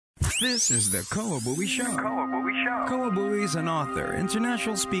This is the Kawabui Show. Kawabui is an author,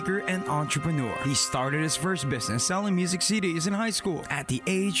 international speaker, and entrepreneur. He started his first business selling music CDs in high school at the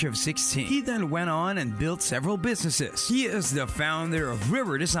age of 16. He then went on and built several businesses. He is the founder of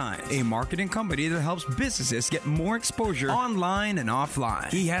River Designs, a marketing company that helps businesses get more exposure online and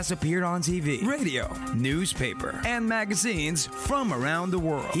offline. He has appeared on TV, radio, newspaper, and magazines from around the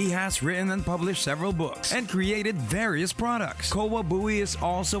world. He has written and published several books and created various products. Kawabui is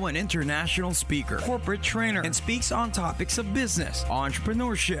also an international speaker, corporate trainer, and speaks on topics of business,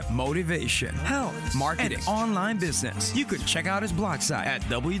 entrepreneurship, motivation, health, marketing, and online business. You could check out his blog site at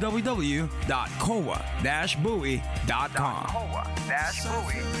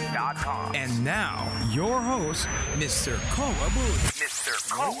www.kowa-bui.com. And now, your host, Mr.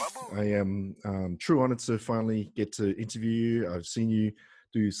 Kawabui. I am true honored to finally get to interview you. I've seen you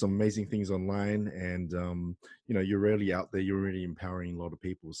do some amazing things online, and you're really out there. You're really empowering a lot of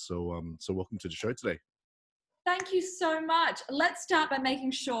people. So welcome to the show today. Thank you so much. Let's start by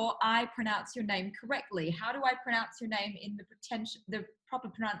making sure I pronounce your name correctly. How do I pronounce your name in the proper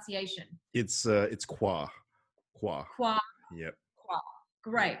pronunciation? It's Kwa. Kwa. Yep. Kwa.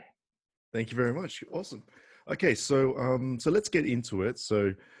 Great. Thank you very much. Awesome. Okay, so let's get into it.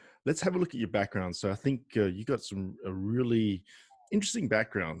 So let's have a look at your background. So I think you got a really interesting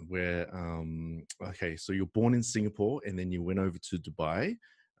background where, so you're born in Singapore and then you went over to Dubai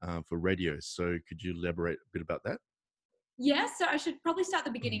for radio. So could you elaborate a bit about that? Yeah, so I should probably start at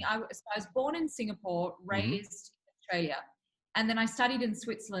the beginning. I was born in Singapore, raised in Australia, and then I studied in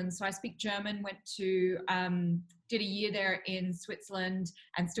Switzerland. So I speak German, went to, did a year there in Switzerland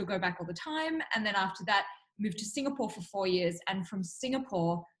and still go back all the time. And then after that, moved to Singapore for 4 years, and from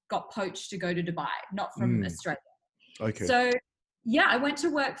Singapore got poached to go to Dubai, not from Australia. Okay. So yeah, I went to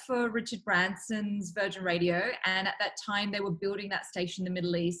work for Richard Branson's Virgin Radio, and at that time they were building that station in the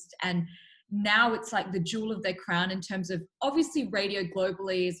Middle East, and now it's like the jewel of their crown in terms of, obviously radio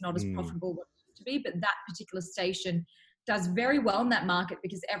globally is not as profitable as it used to be, but that particular station does very well in that market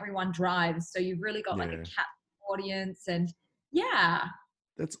because everyone drives. So you've really got like a captive audience, and yeah.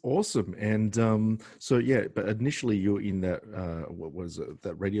 That's awesome. And but initially you're in that what was it,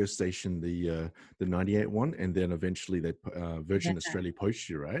 that radio station, the 98 one, and then eventually they Virgin Australia poached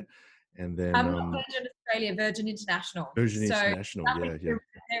you, right? And then not Virgin Australia, Virgin International. Virgin International, yeah.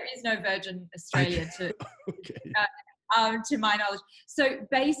 There is no Virgin Australia to okay. To my knowledge. So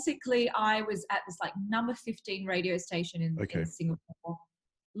basically, I was at this like number 15 radio station in Singapore,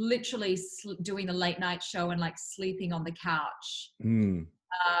 literally doing the late night show and like sleeping on the couch.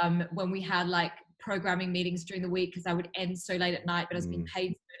 When we had like programming meetings during the week, because I would end so late at night, but I was being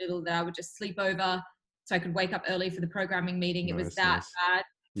paid so little that I would just sleep over so I could wake up early for the programming meeting. It was that bad.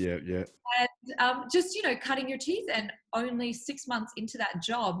 Yeah. And just, cutting your teeth. And only 6 months into that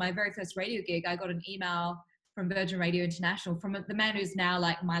job, my very first radio gig, I got an email from Virgin Radio International from the man who's now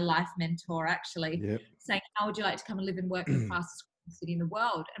like my life mentor, actually, saying, how would you like to come and live and work in the fastest growing city in the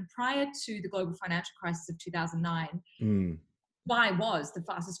world? And prior to the global financial crisis of 2009, Dubai was the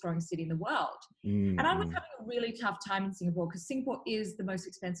fastest growing city in the world. And I was having a really tough time in Singapore because Singapore is the most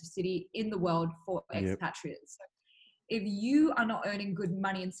expensive city in the world for expatriates. So if you are not earning good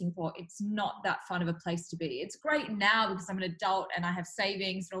money in Singapore, it's not that fun of a place to be. It's great now because I'm an adult and I have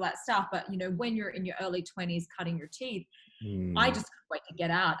savings and all that stuff. But, when you're in your early 20s cutting your teeth, I just couldn't wait to get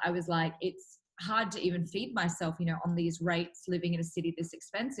out. I was like, it's hard to even feed myself, on these rates living in a city this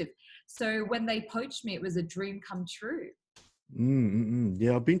expensive. So when they poached me, it was a dream come true.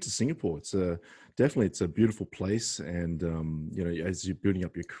 Yeah, I've been to Singapore. It's a beautiful place, and as you're building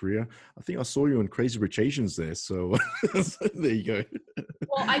up your career, I think I saw you on Crazy Rich Asians there. So, so there you go.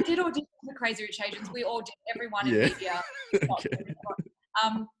 Well, I did audition for Crazy Rich Asians. We all did. Everyone in media.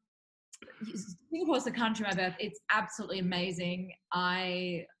 Singapore's the country of my birth. It's absolutely amazing.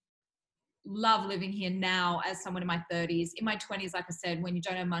 I love living here now as someone in my 30s. In my 20s, like I said, when you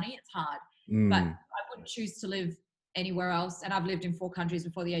don't have money, it's hard. But I wouldn't choose to live anywhere else. And I've lived in 4 countries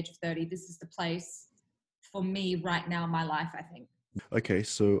before the age of 30. This is the place for me right now in my life, I think. Okay.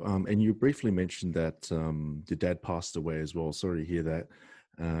 So, and you briefly mentioned that your dad passed away as well. Sorry to hear that.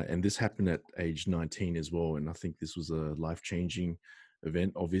 And this happened at age 19 as well. And I think this was a life-changing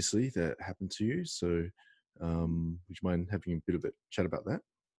event, obviously, that happened to you. So would you mind having a bit of a chat about that?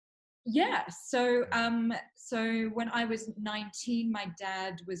 Yeah. So when I was 19, my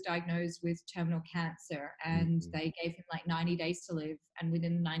dad was diagnosed with terminal cancer, and they gave him like 90 days to live. And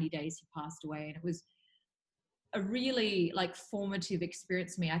within 90 days, he passed away. And it was a really like formative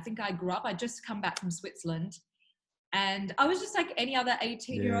experience for me. I think I'd just come back from Switzerland, and I was just like any other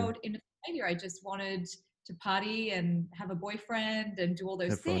 18-year-old in Australia. I just wanted to party and have a boyfriend and do all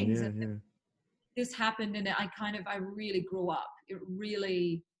those Have fun, things. yeah, And yeah. this happened, and I really grew up. It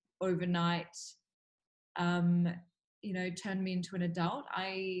really overnight, turned me into an adult.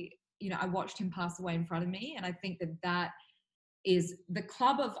 I watched him pass away in front of me, and I think that is the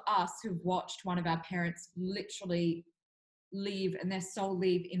club of us who've watched one of our parents literally leave and their soul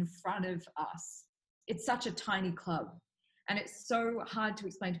leave in front of us. It's such a tiny club, and it's so hard to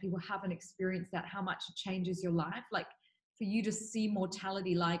explain to people who haven't experienced that, how much it changes your life. Like, for you to see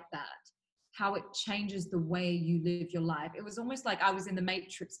mortality like that, how it changes the way you live your life. It was almost like I was in the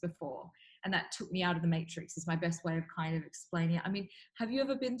Matrix before, and that took me out of the Matrix, is my best way of kind of explaining it. I mean, have you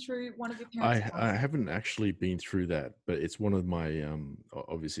ever been through one of your parents? I haven't actually been through that, but it's one of my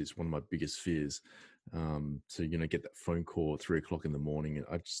obviously it's one of my biggest fears. To get that phone call at 3 o'clock in the morning, and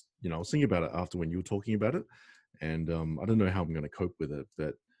I just I was thinking about it after when you were talking about it, and I don't know how I'm going to cope with it,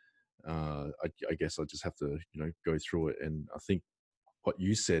 but I guess I just have to go through it. And I think what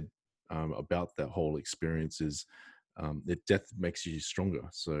you said about that whole experience is that death makes you stronger.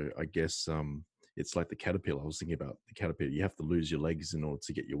 So I guess it's like the caterpillar. I was thinking about the caterpillar. You have to lose your legs in order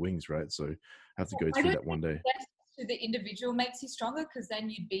to get your wings, right? So I have to go through that one day. Death to the individual makes you stronger, because then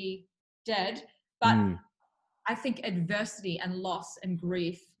you'd be dead. But I think adversity and loss and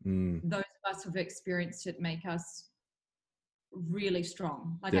grief, those of us who've experienced it, make us really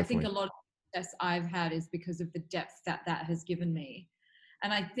strong. Like, definitely. I think a lot of success I've had is because of the depth that has given me.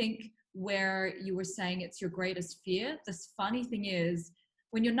 And I think where you were saying it's your greatest fear, this funny thing is,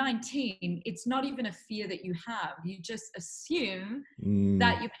 when you're 19, it's not even a fear that you have. You just assume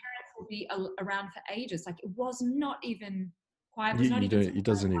that your parents will be around for ages. Like, it was not even quite. It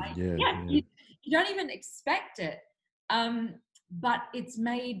doesn't even. Yeah. You don't even expect it. But it's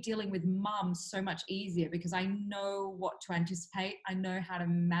made dealing with mum so much easier, because I know what to anticipate. I know how to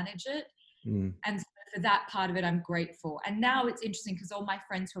manage it. And so for that part of it, I'm grateful. And now it's interesting, because all my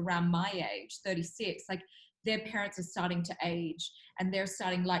friends who are around my age, 36, like, their parents are starting to age, and they're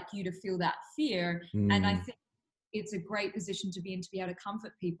starting, like you, to feel that fear. And I think it's a great position to be in, to be able to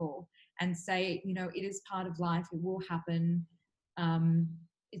comfort people and say, it is part of life. It will happen.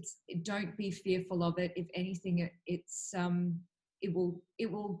 Don't be fearful of it. If anything, it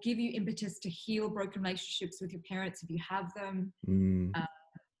will give you impetus to heal broken relationships with your parents if you have them.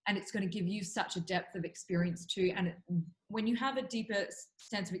 And it's going to give you such a depth of experience too. And when you have a deeper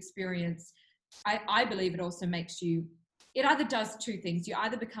sense of experience, I believe it also makes you, it either does two things. You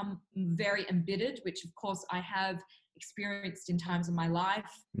either become very embittered, which of course I have experienced in times of my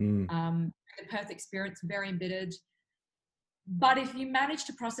life. The Perth experience, very embittered. But if you manage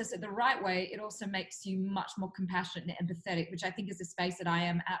to process it the right way, it also makes you much more compassionate and empathetic, which I think is the space that I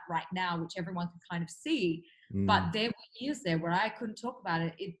am at right now, which everyone can kind of see. But there were years there where I couldn't talk about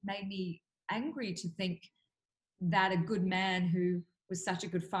it. It made me angry to think that a good man who was such a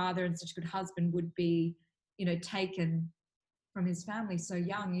good father and such a good husband would be, taken from his family so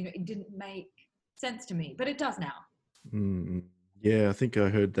young. It didn't make sense to me, but it does now. Yeah, I think I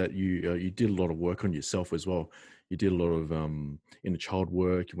heard that you did a lot of work on yourself as well. You did a lot of inner child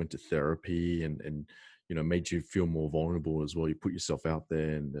work. You went to therapy, and made you feel more vulnerable as well. You put yourself out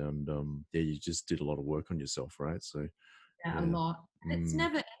there, and you just did a lot of work on yourself, right? So a lot. It's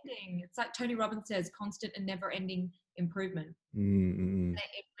never ending. It's like Tony Robbins says, constant and never ending improvement.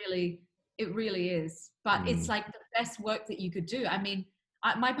 It really is. But it's like the best work that you could do. I mean,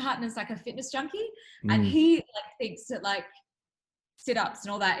 my partner's like a fitness junkie, and he thinks that sit-ups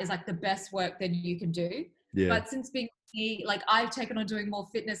and all that is like the best work that you can do. Yeah. But since being me, I've taken on doing more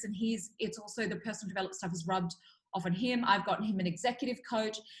fitness, and it's also the personal development stuff has rubbed off on him. I've gotten him an executive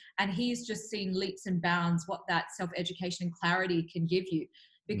coach, and he's just seen leaps and bounds what that self-education and clarity can give you.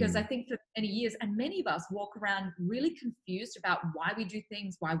 Because I think for many years, and many of us walk around really confused about why we do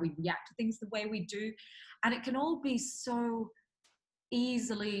things, why we react to things the way we do. And it can all be so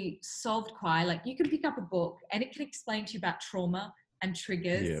easily solved you can pick up a book and it can explain to you about trauma and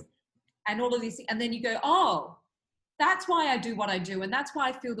triggers and all of these things. And then you go, oh, that's why I do what I do. And that's why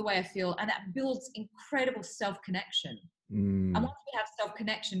I feel the way I feel. And that builds incredible self-connection. And once we have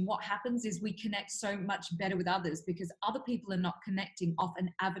self-connection, what happens is we connect so much better with others, because other people are not connecting off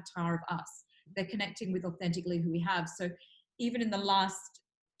an avatar of us. They're connecting with authentically who we have. So even in the last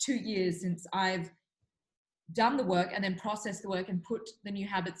 2 years since I've done the work and then processed the work and put the new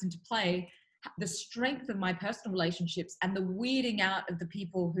habits into play, the strength of my personal relationships and the weeding out of the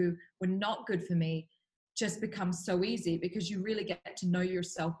people who were not good for me just becomes so easy, because you really get to know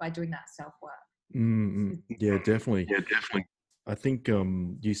yourself by doing that self-work. Yeah, definitely. I think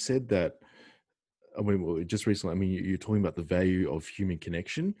you said that, just recently, you're talking about the value of human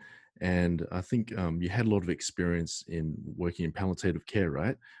connection, And I think you had a lot of experience in working in palliative care,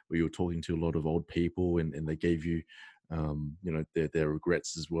 right? Where you were talking to a lot of old people, and they gave you, their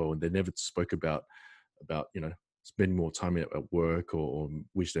regrets as well, and they never spoke about spending more time at work, or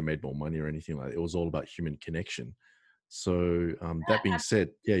wish they made more money or anything like that. It was all about human connection. So that being said,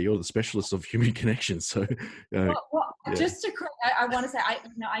 yeah, you're the specialist of human connection. So Well, yeah. just to correct, I want to say,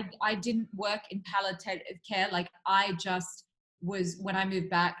 I didn't work in palliative care. Like I just was, when I moved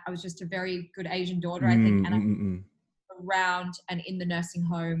back, I was just a very good Asian daughter, I think. And I was around and in the nursing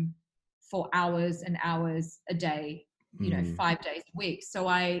home for hours and hours a day, 5 days a week. So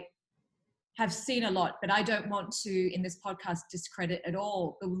I have seen a lot, but I don't want to, in this podcast, discredit at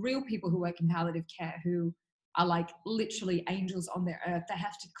all the real people who work in palliative care, who are like literally angels on their earth. They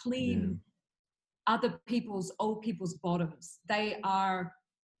have to clean old people's bottoms.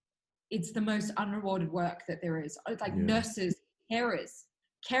 It's the most unrewarded work that there is. It's like nurses, carers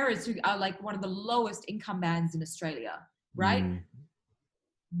who are like one of the lowest income bands in Australia, right?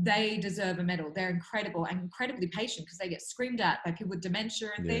 They deserve a medal. They're incredible and incredibly patient, because they get screamed at by people with dementia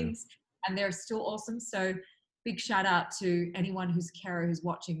and things, and they're still awesome. So big shout out to anyone who's a carer who's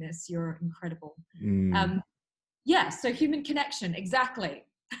watching this. You're incredible. So human connection, exactly.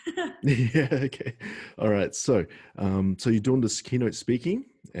 Yeah, okay. All right. So you're doing this keynote speaking,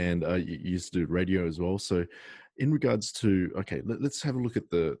 and you used to do radio as well. So in regards to, okay, let's have a look at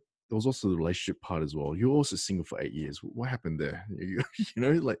there was also the relationship part as well. You were also single for 8 years. What happened there?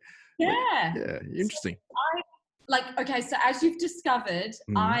 Interesting. So as you've discovered,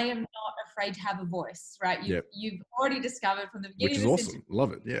 I am not afraid to have a voice, right? You've already discovered from the beginning. Which is awesome.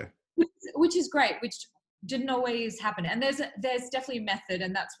 Love it. Yeah. Which is great, which didn't always happen. And there's definitely a method,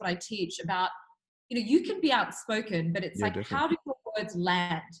 and that's what I teach about, you can be outspoken, but it's like, definitely. How do your words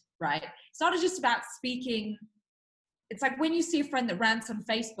land, right? It's not just about speaking. It's like when you see a friend that rants on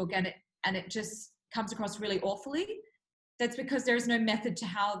Facebook and it just comes across really awfully, that's because there is no method to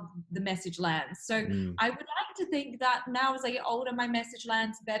how the message lands. So I would like to think that now as I get older, my message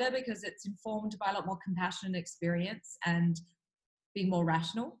lands better because it's informed by a lot more compassion and experience and being more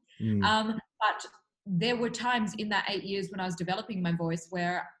rational. But there were times in that 8 years when I was developing my voice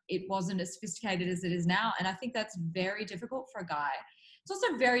where it wasn't as sophisticated as it is now. And I think that's very difficult for a guy. It's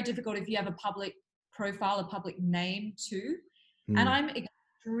also very difficult if you have a public profile, a public name too. And I'm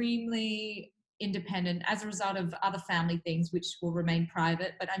extremely independent as a result of other family things, which will remain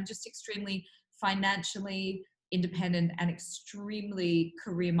private, but I'm just extremely financially independent and extremely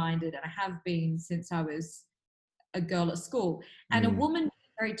career minded. And I have been since I was a girl at school. And a woman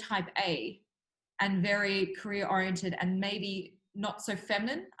very type A and very career oriented and maybe not so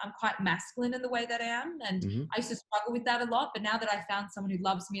feminine. I'm quite masculine in the way that I am. And I used to struggle with that a lot. But now that I found someone who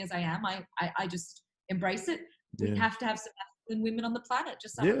loves me as I am, I just embrace it. We have to have some masculine women on the planet,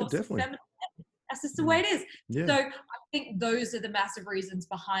 just like definitely. Feminine. That's just the way it is. So I think those are the massive reasons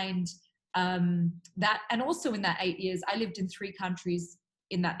behind that. And also in that 8 years, I lived in 3 countries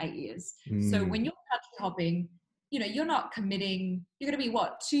in that 8 years. So when you're country hopping, you're not committing, you're going to be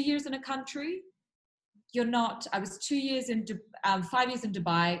 2 years in a country? I was 2 years 5 years in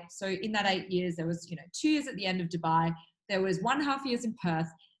Dubai. So in that 8 years, there was, 2 years at the end of Dubai. There was 1.5 years in Perth.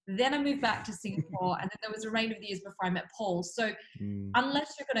 Then I moved back to Singapore, and then there was a range of the years before I met Paul. So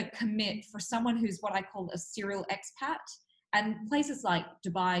unless you're going to commit for someone who's what I call a serial expat, and places like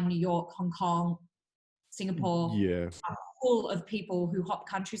Dubai, New York, Hong Kong, Singapore are full of people who hop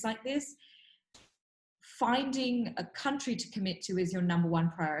countries like this, finding a country to commit to is your number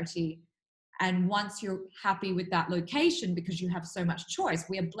one priority. And once you're happy with that location, because you have so much choice,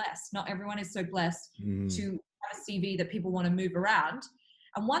 we are blessed. Not everyone is so blessed to have a CV that people want to move around.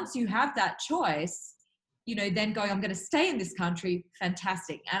 And once you have that choice, then going, I'm going to stay in this country,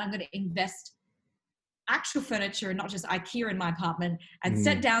 fantastic. And I'm going to invest actual furniture and not just IKEA in my apartment and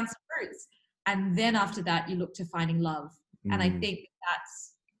set down some roots. And then after that, you look to finding love. And I think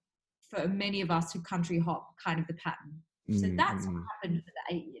that's, for many of us who country hop, kind of the pattern. So that's what happened for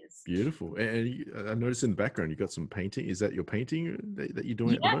the 8 years. Beautiful. And I noticed in the background, you got some painting. Is that your painting that you're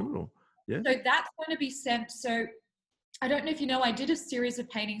doing at the moment? Or? Yeah. So that's going to be sent. So I don't know if you know, I did a series of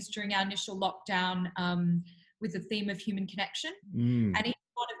paintings during our initial lockdown with the theme of human connection. And each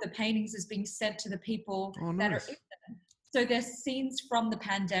one of the paintings is being sent to the people that are in them. So they're scenes from the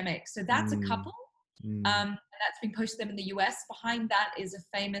pandemic. So that's a couple. And that's been posted to them in the US. Behind that is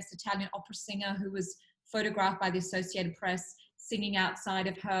a famous Italian opera singer who was photographed by the Associated Press singing outside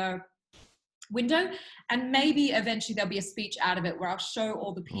of her window. And maybe eventually there'll be a speech out of it where I'll show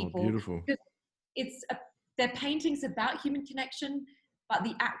all the people. Beautiful. They're paintings about human connection, but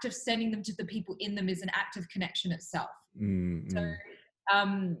the act of sending them to the people in them is an act of connection itself. So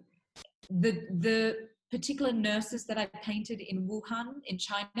the particular nurses that I painted in Wuhan in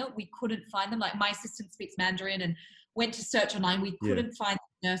China, we couldn't find them. Like my assistant speaks Mandarin and went to search online. We couldn't find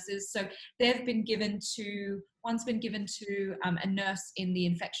nurses. So they've been given to, one's been given to a nurse in the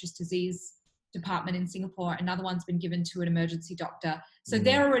infectious disease department in Singapore. Another one's been given to an emergency doctor. So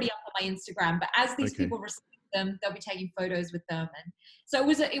they're already up on my Instagram, but as these people receive them, they'll be taking photos with them. And so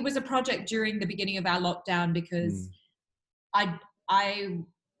it was a project during the beginning of our lockdown, because I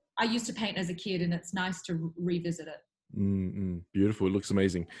used to paint as a kid, and it's nice to revisit it. Beautiful. It looks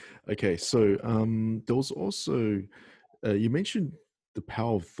amazing. Okay. So there was also, you mentioned the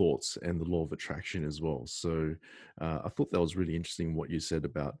power of thoughts and the law of attraction as well. So I thought that was really interesting what you said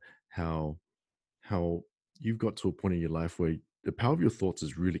about how you've got to a point in your life where the power of your thoughts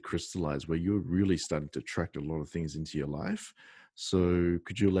is really crystallized, where you're really starting to attract a lot of things into your life. So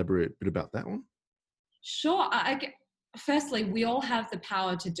could you elaborate a bit about that one? Sure. Firstly, we all have the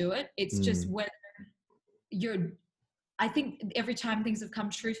power to do it. It's just whether I think every time things have come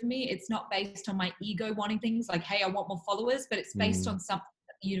true for me, it's not based on my ego wanting things like, hey, I want more followers, but it's based on something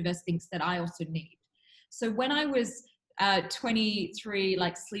that the universe thinks that I also need. So when I was 23,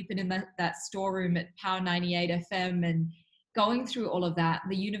 like sleeping in that storeroom at Power 98 FM and going through all of that,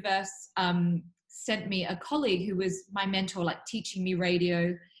 the universe sent me a colleague who was my mentor, like teaching me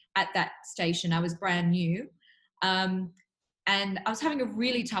radio at that station. I was brand new. And I was having a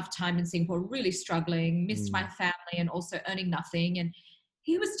really tough time in Singapore, really struggling, missed my family and also earning nothing. And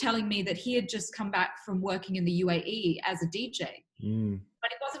he was telling me that he had just come back from working in the UAE as a DJ.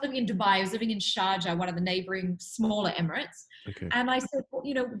 But he wasn't living in Dubai. He was living in Sharjah, one of the neighboring smaller Emirates. And I said, well,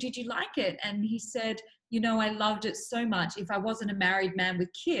 did you like it? And he said, I loved it so much. If I wasn't a married man with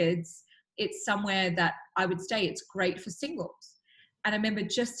kids, it's somewhere that I would stay. It's great for singles. And I remember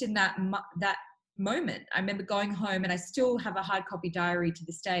just in that moment, I remember going home, and I still have a hard copy diary to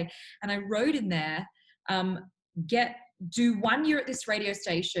this day. And I wrote in there, do 1 year at this radio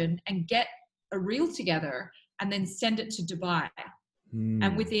station and get a reel together and then send it to Dubai.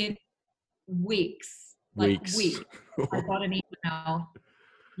 And within weeks, I got an email.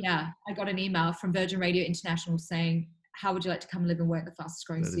 Yeah, I got an email from Virgin Radio International saying, how would you like to come live and work the fastest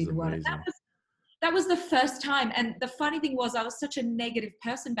growing city in the world? That was the first time. And the funny thing was, I was such a negative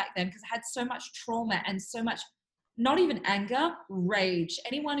person back then because I had so much trauma and so much, not even anger, rage.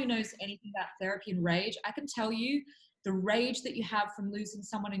 Anyone who knows anything about therapy and rage, I can tell you the rage that you have from losing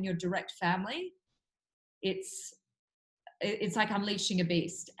someone in your direct family, it's like unleashing a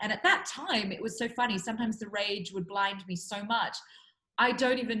beast. And at that time, it was so funny. Sometimes the rage would blind me so much. I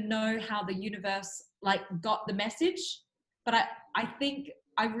don't even know how the universe got the message, but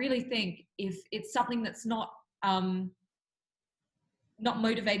I really think if it's something that's not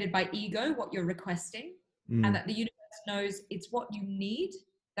motivated by ego, what you're requesting, and that the universe knows it's what you need,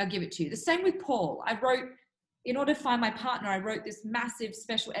 they'll give it to you. The same with Paul. In order to find my partner, I wrote this massive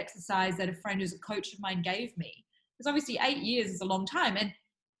special exercise that a friend who's a coach of mine gave me. Because obviously 8 years is a long time. And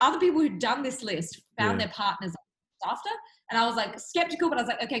other people who'd done this list found their partners after. And I was skeptical, but I was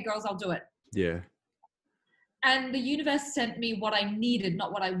like, okay, girls, I'll do it. Yeah. And the universe sent me what I needed,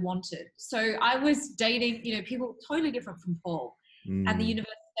 not what I wanted. So I was dating, people totally different from Paul. And the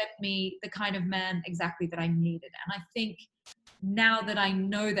universe sent me the kind of man exactly that I needed. And I think now that I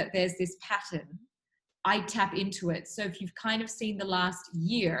know that there's this pattern, I tap into it. So if you've kind of seen the last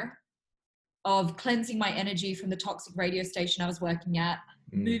year of cleansing my energy from the toxic radio station I was working at,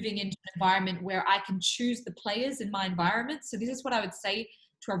 moving into an environment where I can choose the players in my environment. So this is what I would say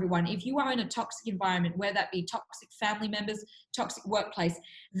to everyone. If you are in a toxic environment, whether that be toxic family members, toxic workplace,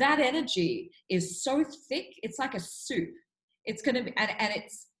 that energy is so thick, it's like a soup. It's going to be, and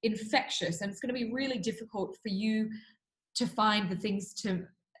it's infectious, and it's going to be really difficult for you to find the things, to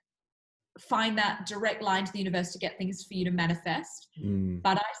find that direct line to the universe to get things for you to manifest.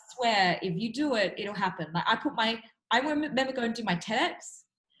 But I swear, if you do it, it'll happen. I remember going to my TEDx,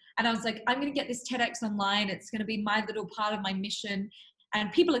 and I was like, I'm going to get this TEDx online. It's going to be my little part of my mission,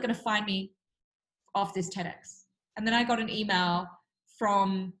 and people are going to find me off this TEDx. And then I got an email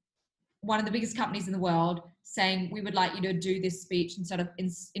from one of the biggest companies in the world saying, we would like you to do this speech instead of in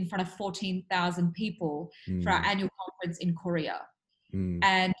front of 14,000 people for our annual conference in Korea.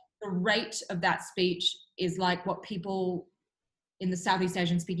 And the rate of that speech is like what people in the Southeast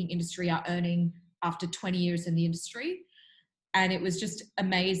Asian speaking industry are earning after 20 years in the industry. And it was just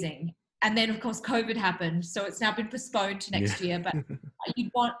amazing. And then of course, COVID happened. So it's now been postponed to next year, but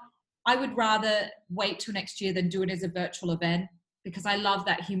I would rather wait till next year than do it as a virtual event, because I love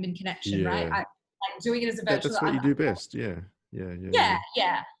that human connection, right? I like doing it as a virtual. That's what you do best. Yeah.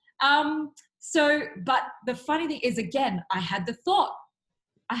 So, but the funny thing is, again, I had the thought.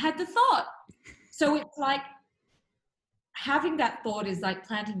 I had the thought. So it's like having that thought is like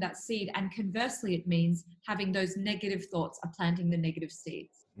planting that seed. And conversely, it means having those negative thoughts are planting the negative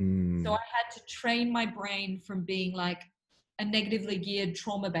seeds. So I had to train my brain from being like a negatively geared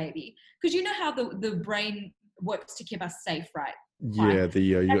trauma baby. Because you know how the brain works to keep us safe, right? Yeah,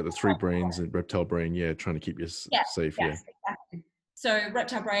 you got the three brains and reptile brain, trying to keep you safe. Yes, exactly. So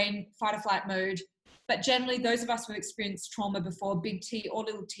reptile brain, fight or flight mode. But generally, those of us who experienced trauma before, big T or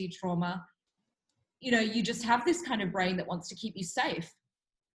little t trauma, you know, you just have this kind of brain that wants to keep you safe.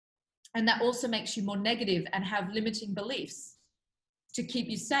 And that also makes you more negative and have limiting beliefs to keep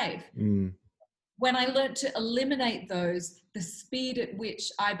you safe. When I learned to eliminate those, the speed at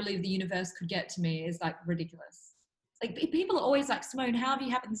which I believe the universe could get to me is like ridiculous. Like people are always like, Simone, how have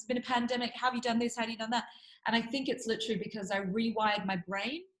you happened? There's been a pandemic. How have you done this? How have you done that? And I think it's literally because I rewired my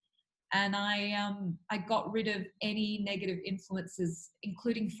brain and I got rid of any negative influences,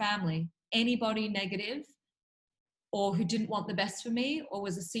 including family. Anybody negative or who didn't want the best for me or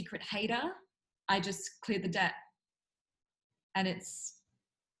was a secret hater, I just cleared the debt. And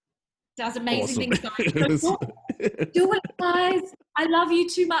does amazing awesome. things. So do it, guys. I love you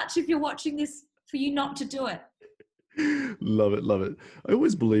too much if you're watching this for you not to do it. Love it. I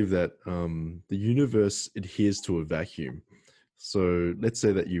always believe that the universe adheres to a vacuum. So let's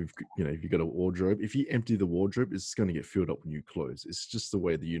say that you've got a wardrobe. If you empty the wardrobe, it's going to get filled up with new clothes. It's just the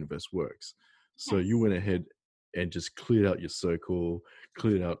way the universe works. So you went ahead and just cleared out your circle,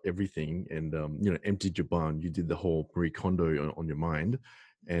 cleared out everything, and emptied your barn. You did the whole Marie Kondo on your mind,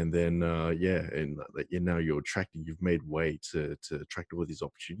 and then now you're attracting. You've made way to attract all these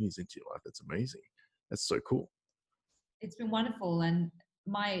opportunities into your life. That's amazing. That's so cool. It's been wonderful. And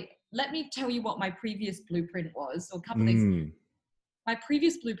let me tell you what my previous blueprint was, or a couple of things. My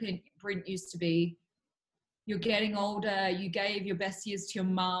previous blueprint used to be, you're getting older, you gave your best years to your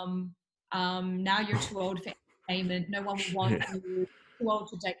mum, now you're too old for entertainment, no one will want you, too old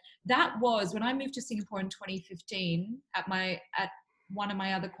to date. That was when I moved to Singapore in 2015 at one of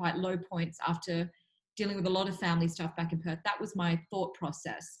my other quite low points after dealing with a lot of family stuff back in Perth. That was my thought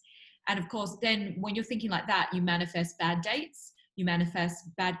process. And of course, then when you're thinking like that, you manifest bad dates, you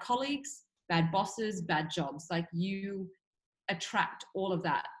manifest bad colleagues, bad bosses, bad jobs. Like you attract all of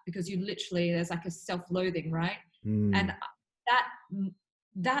that because you literally, there's like a self-loathing, right? And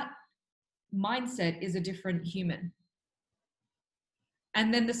that mindset is a different human.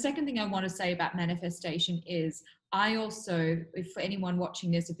 And then the second thing I want to say about manifestation is I also, if for anyone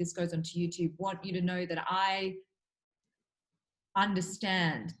watching this, if this goes onto YouTube, want you to know that I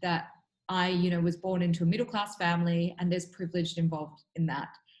understand that I, was born into a middle-class family and there's privilege involved in that.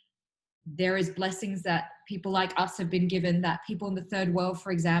 There is blessings that people like us have been given, that people in the third world,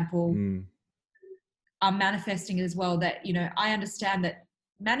 for example, are manifesting as well. That, I understand that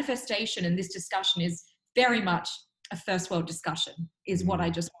manifestation in this discussion is very much a first world discussion, is what I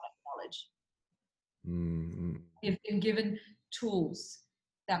just want to acknowledge. We've been given tools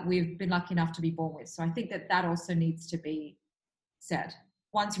that we've been lucky enough to be born with. So I think that also needs to be said.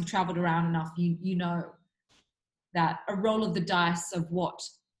 Once you've traveled around enough, you know that a roll of the dice of what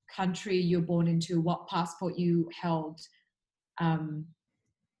country you're born into, what passport you held,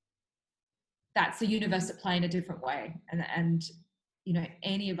 that's the universe at play in a different way. And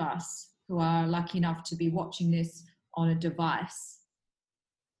any of us who are lucky enough to be watching this on a device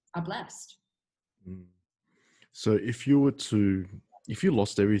are blessed. So if you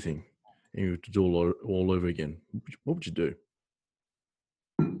lost everything and you were to do all over again, what would you do?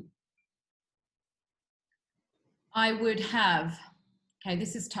 I would have,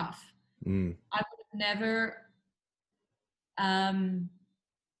 this is tough. I would have never,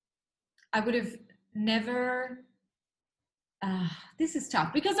 this is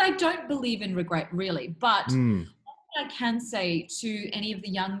tough because I don't believe in regret really, but what I can say to any of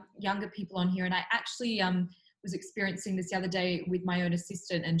the younger people on here, and I actually was experiencing this the other day with my own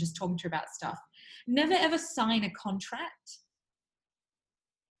assistant and just talking to her about stuff. Never ever sign a contract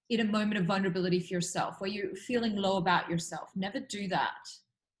in a moment of vulnerability for yourself, where you're feeling low about yourself. Never do that.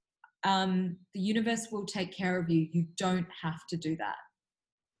 The universe will take care of you. You don't have to do that.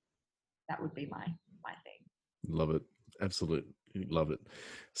 That would be my thing. Love it. Absolutely. Love it.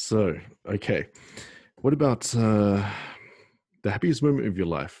 So, okay. What about the happiest moment of your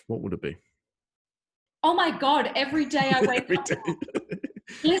life? What would it be? Oh my God. Every day I wake up.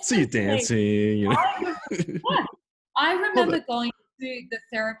 See you dancing. I remember going to the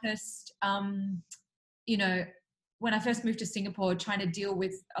therapist, when I first moved to Singapore, trying to deal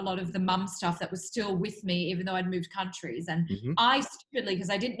with a lot of the mum stuff that was still with me, even though I'd moved countries. And I stupidly, because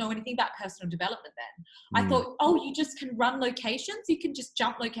I didn't know anything about personal development then, I thought, oh, you just can run locations. You can just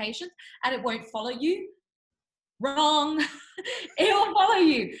jump locations and it won't follow you. Wrong. It will follow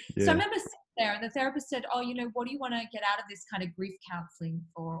you. Yeah. So I remember sitting there and the therapist said, oh, you know, what do you want to get out of this kind of grief counseling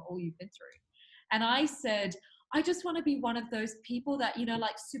for all you've been through? And I said, I just want to be one of those people that, you know,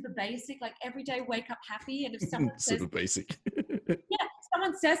 like super basic, like every day wake up happy. And if someone says, super basic. yeah,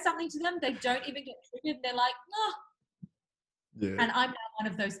 someone says something to them, they don't even get triggered. They're like, oh. Yeah. And I'm now one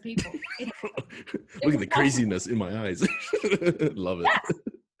of those people. Look at the craziness in my eyes. Love it. Yes.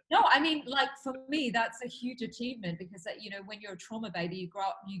 No, I mean, like for me, that's a huge achievement because, you know, when you're a trauma baby, you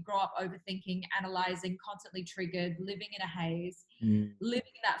grow up overthinking, analyzing, constantly triggered, living in a haze, living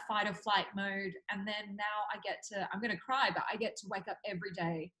in that fight or flight mode. And then now I'm going to cry, but I get to wake up every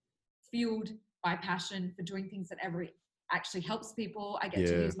day fueled by passion for doing things that actually helps people. I get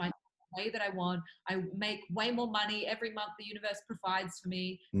to use my way that I want. I make way more money every month. The universe provides for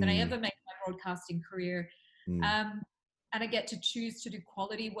me than I ever made in my broadcasting career. And I get to choose to do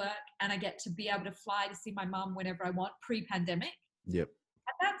quality work, and I get to be able to fly to see my mum whenever I want pre-pandemic. Yep.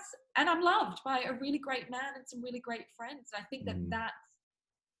 And I'm loved by a really great man and some really great friends. I think that's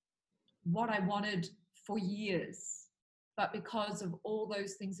what I wanted for years. But because of all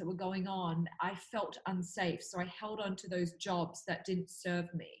those things that were going on, I felt unsafe. So I held on to those jobs that didn't serve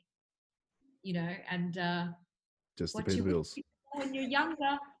me, you know, and just to pay the bills. When you're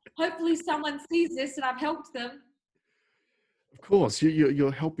younger, hopefully someone sees this and I've helped them. Of course,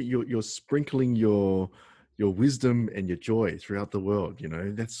 you're helping. You're sprinkling your wisdom and your joy throughout the world. You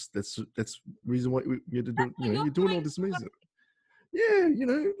know, that's reason why you're doing. You know, you're doing all this amazing. Yeah, you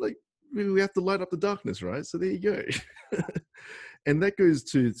know, like we have to light up the darkness, right? So there you go. And that goes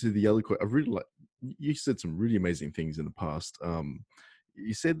to the other question. I really like. You said some really amazing things in the past.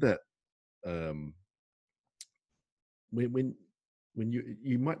 You said that when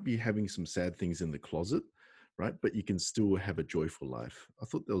you might be having some sad things in the closet, right? But you can still have a joyful life. I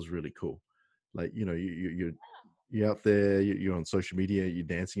thought that was really cool. Like, you know, you're out there, you're on social media, you're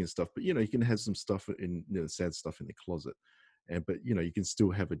dancing and stuff, but you know, you can have some stuff sad stuff in the closet. But you know, you can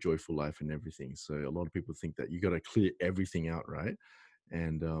still have a joyful life and everything. So a lot of people think that you got to clear everything out, right?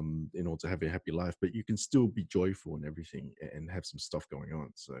 And in order to have a happy life, but you can still be joyful and everything and have some stuff going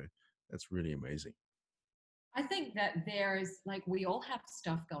on. So that's really amazing. I think that we all have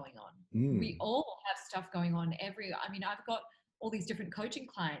stuff going on. We all have stuff going on I mean, I've got all these different coaching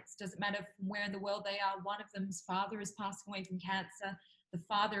clients. Doesn't matter from where in the world they are. One of them's father is passing away from cancer. The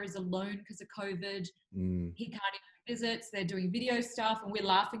father is alone because of COVID. He can't even visit. So they're doing video stuff. And we're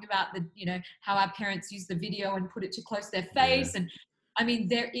laughing about how our parents use the video and put it too close to their face. Yeah. And I mean,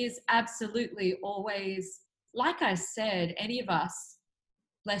 there is absolutely always, like I said, any of us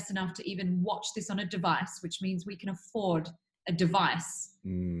blessed enough to even watch this on a device, which means we can afford a device,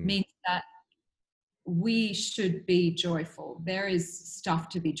 means that we should be joyful. There is stuff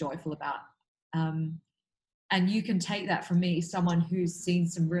to be joyful about. And you can take that from me, someone who's seen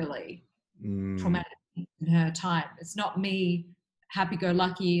some really traumatic things in her time. It's not me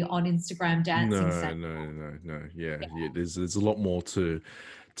happy-go-lucky on Instagram dancing. No. Yeah. There's a lot more to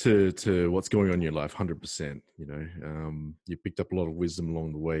what's going on in your life. 100%. You know, you picked up a lot of wisdom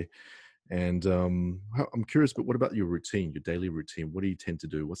along the way, and I'm curious. But what about your routine, your daily routine? What do you tend to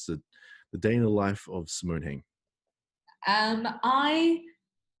do? What's the day in the life of Simone Heng? I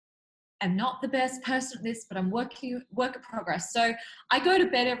am not the best person at this, but I'm work in progress. So I go to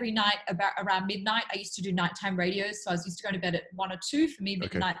bed every night around midnight. I used to do nighttime radios, so I was used to going to bed at 1 or 2. For me,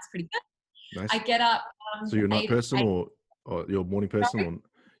 midnight's pretty good. Nice. I get up. So you're a night person or you're a morning person?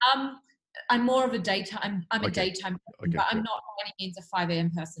 I'm more of a daytime. I'm a daytime person, but I'm not by any means a 5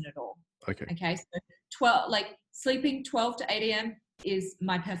 a.m. person at all. Okay. So sleeping 12 to 8 a.m. is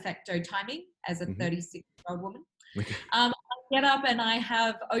my perfecto timing as a 36-year-old woman. Okay. I get up and I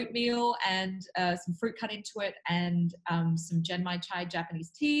have oatmeal and some fruit cut into it and some Genmai chai Japanese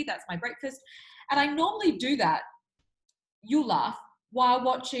tea. That's my breakfast. And I normally do that, you'll laugh, while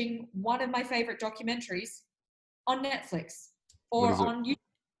watching one of my favorite documentaries on Netflix or on YouTube.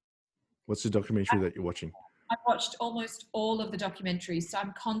 What's the documentary that you're watching? I've watched almost all of the documentaries, so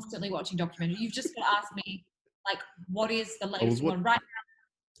I'm constantly watching documentaries. You've just got to ask me, like, what is the latest one right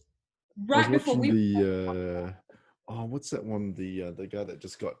now? Right before what's that one? The guy that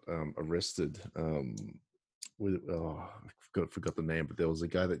just got arrested. I forgot the name, but there was a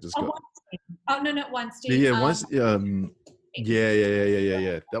guy that just got. Weinstein. Yeah, Weinstein.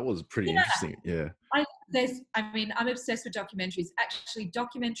 Yeah. That was pretty interesting. Yeah. I'm obsessed with documentaries. Actually,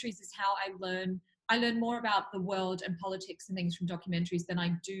 documentaries is how I learn. I learn more about the world and politics and things from documentaries than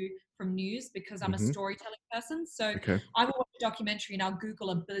I do from news, because I'm a storytelling person. So I will watch a documentary and I'll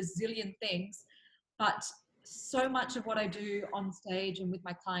Google a bazillion things, but so much of what I do on stage and with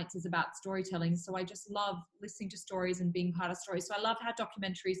my clients is about storytelling. So I just love listening to stories and being part of stories. So I love how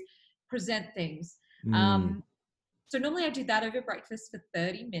documentaries present things. So normally I do that over breakfast for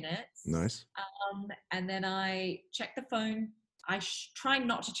 30 minutes. Nice. And then I check the phone. I try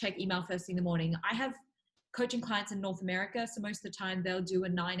not to check email first thing in the morning. I have coaching clients in North America, so most of the time they'll do a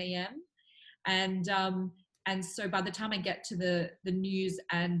 9 a.m. And so by the time I get to the news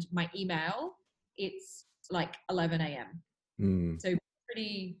and my email, it's like 11 a.m. So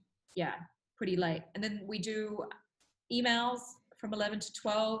pretty late. And then we do emails from 11 to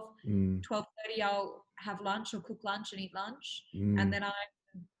 12. 12:30 I'll have lunch or cook lunch and eat lunch. And then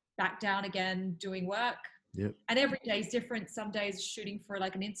I'm back down again doing work. Yep. And every day is different. Some days shooting for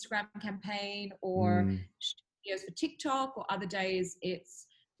like an Instagram campaign or videos for TikTok, or other days it's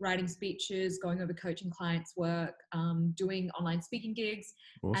writing speeches, going over coaching clients' work, doing online speaking gigs.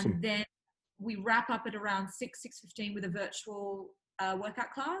 Awesome. And then we wrap up at around 6:15 with a virtual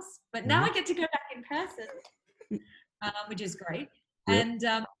workout class. But now I get to go back in person, which is great.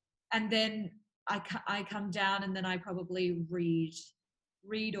 Yep. And then I come down and then I probably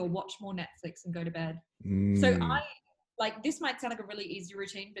read or watch more Netflix and go to bed. So this might sound like a really easy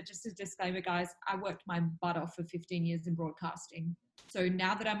routine, but just a disclaimer, guys, I worked my butt off for 15 years in broadcasting. So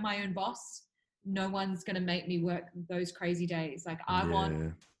now that I'm my own boss, no one's going to make me work those crazy days. Like I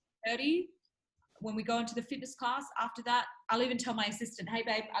want 30. When we go into the fitness class, after that, I'll even tell my assistant, hey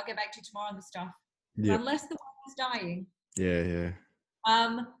babe, I'll get back to you tomorrow on the stuff. Unless the one is dying. Yeah.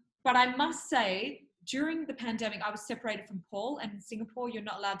 But I must say, during the pandemic, I was separated from Paul, and in Singapore, you're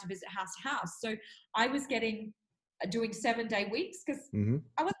not allowed to visit house to house. So I was doing 7-day weeks because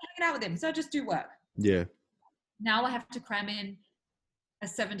I wasn't hanging out with him. So I just do work. Yeah. Now I have to cram in a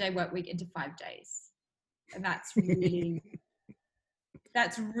 7-day work week into 5 days. And that's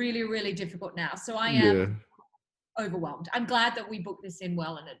really, really difficult now. So I am overwhelmed. I'm glad that we booked this in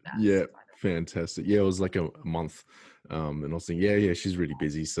well in advance. Yeah. Fantastic. Yeah. It was like a month. And I was thinking, yeah, she's really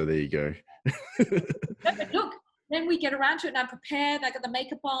busy. So there you go. But look, then we get around to it and I'm prepared. I got the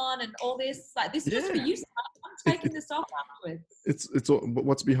makeup on and all this. Like this is just for you. I'm taking this off afterwards. It's all,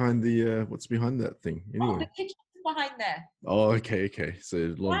 what's behind that thing anyway? Oh, the kitchen's behind there. Oh, okay. So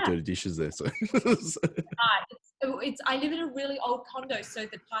a lot of dirty dishes there. So I live in a really old condo, so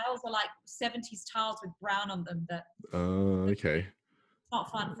the tiles are like 70s tiles with brown on them. Okay. It's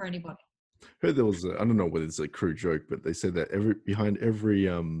not fun for anybody. Heard there was I don't know whether it's a crude joke, but they said that behind every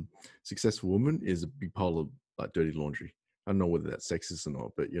successful woman is a big pile of like dirty laundry. I don't know whether that's sexist or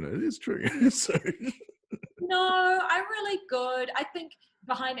not, but it is true. So no, I'm really good. I think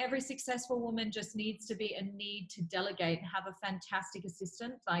behind every successful woman just needs to be a need to delegate and have a fantastic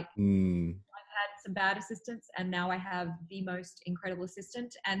assistant. Like I've had some bad assistants and now I have the most incredible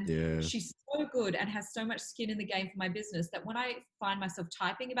assistant, and she's so good and has so much skin in the game for my business that when I find myself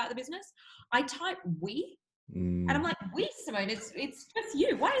typing about the business, I type we and I'm like, we, Simone, it's just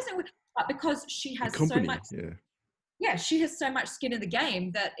you. Why isn't we? But because she has so much she has so much skin in the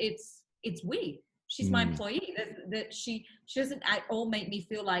game that it's we. She's my employee. That she doesn't at all make me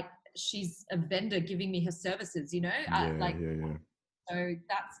feel like she's a vendor giving me her services, So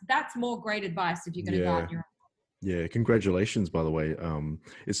that's more great advice if you're going to go out on your own. Yeah, congratulations, by the way.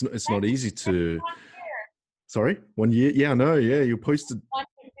 It's not easy to. Sorry, 1 year. Yeah, I know. Yeah, you posted. 1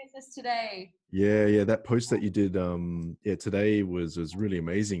 year business today. Yeah. That post that you did, today was really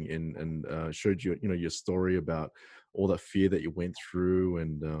amazing and showed you, your story about all that fear that you went through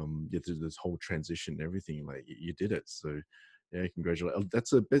and this whole transition and everything. Like you did it. So yeah, congratulations.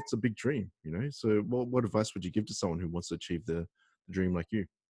 That's a big dream, So what advice would you give to someone who wants to achieve the dream like you?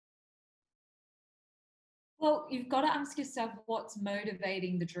 Well, you've got to ask yourself what's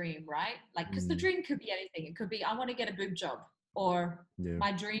motivating the dream, right? Like, because the dream could be anything. It could be, I want to get a boob job, or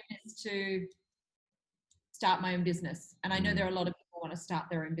my dream is to start my own business. And I know there are a lot of people who want to start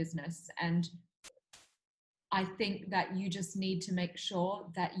their own business. And I think that you just need to make sure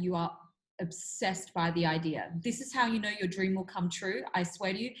that you are obsessed by the idea. This is how you know your dream will come true. I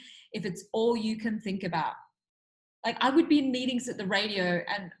swear to you, if it's all you can think about. Like I would be in meetings at the radio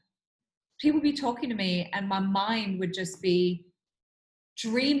and people would be talking to me and my mind would just be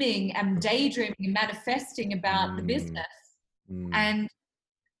dreaming and daydreaming and manifesting about the business. And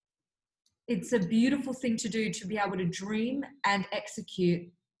it's a beautiful thing to do, to be able to dream and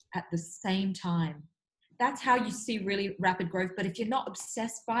execute at the same time. That's how you see really rapid growth. But if you're not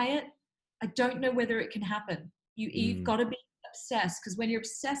obsessed by it, I don't know whether it can happen. You've got to be obsessed, because when you're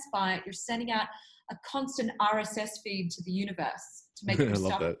obsessed by it, you're sending out a constant RSS feed to the universe to make I your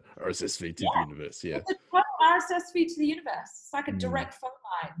love stuff. that. RSS feed to the universe. Yeah. It's a total RSS feed to the universe. It's like a direct phone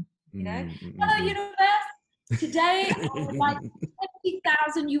line, you know? Hello, universe. Today, I would like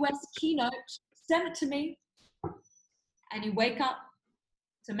 70,000 US keynote. Send it to me. And you wake up.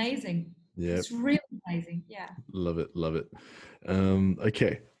 It's amazing. Yeah. It's really amazing. Yeah. Love it. Love it.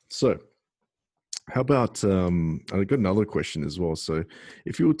 Okay. So how about, I got another question as well. So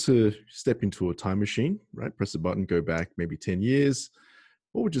if you were to step into a time machine, right, press a button, go back maybe 10 years,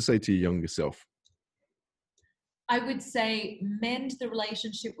 what would you say to your younger self? I would say mend the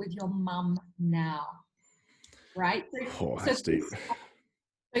relationship with your mum now, right? That's deep.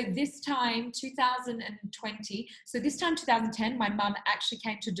 So this time, 2020, so this time, 2010, my mum actually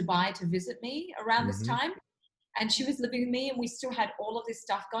came to Dubai to visit me around this time. And she was living with me and we still had all of this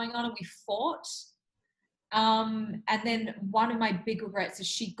stuff going on and we fought. And then one of my big regrets is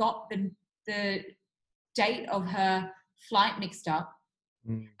she got the date of her flight mixed up.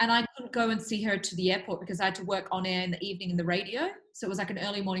 And I couldn't go and see her to the airport because I had to work on air in the evening in the radio. So it was like an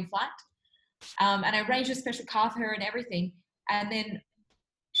early morning flight. And I arranged a special car for her and everything. And then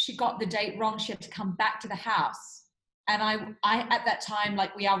she got the date wrong. She had to come back to the house. And I at that time,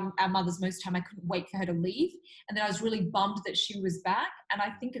 like we are our mothers most time, I couldn't wait for her to leave. And then I was really bummed that she was back. And I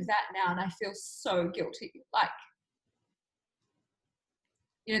think of that now and I feel so guilty. Like,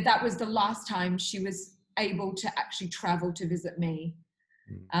 you know, that was the last time she was able to actually travel to visit me.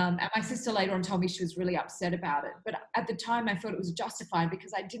 And my sister later on told me she was really upset about it. But at the time, I thought it was justified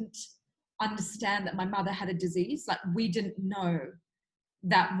because I didn't understand that my mother had a disease. Like, we didn't know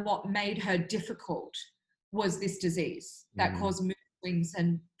that what made her difficult was this disease that caused mood swings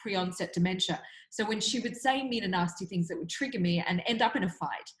and pre-onset dementia. So when she would say mean and nasty things that would trigger me and end up in a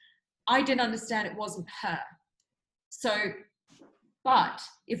fight, I didn't understand it wasn't her. So, but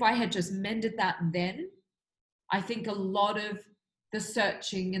if I had just mended that then, I think a lot of the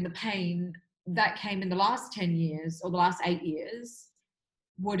searching and the pain that came in the last 10 years or the last 8 years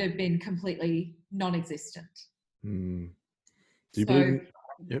would have been completely non-existent. Do you believe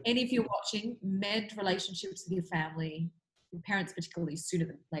any of you watching, mend relationships with your family, your parents particularly, sooner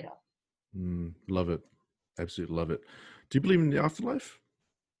than later. Love it. Absolutely love it. Do you believe in the afterlife?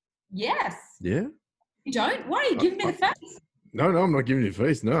 Yes. Yeah? You don't? Why are you giving me the face? No, I'm not giving you the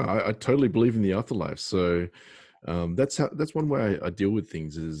face. No, I totally believe in the afterlife. So that's one way I deal with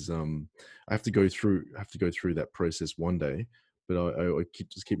things is I have to go through that process one day, but I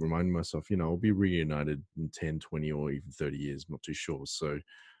keep reminding myself, you know, I'll be reunited in 10, 20 or even 30 years, I'm not too sure. So,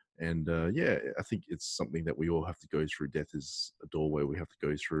 and yeah, I think it's something that we all have to go through. Death is a doorway we have to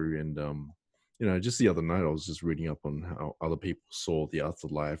go through. And, you know, just the other night, I was just reading up on how other people saw the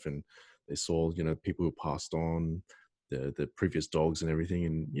afterlife and they saw, you know, people who passed on, the previous dogs and everything.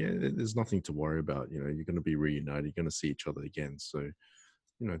 And yeah, there's nothing to worry about. You know, you're going to be reunited, you're going to see each other again. So,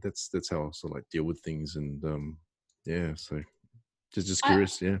 you know, that's how I sort of like deal with things. And yeah, so just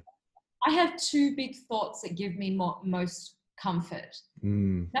curious. Yeah. I have two big thoughts that give me most comfort.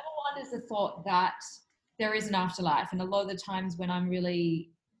 Number one is the thought that there is an afterlife. And a lot of the times when I'm really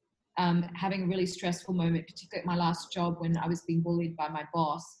having a really stressful moment, particularly at my last job when I was being bullied by my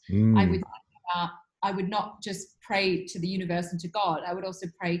boss, I would not just pray to the universe and to God. I would also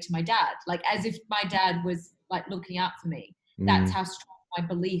pray to my dad, like as if my dad was like looking out for me. That's how strong my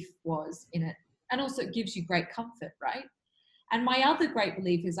belief was in it. And also it gives you great comfort, right? And my other great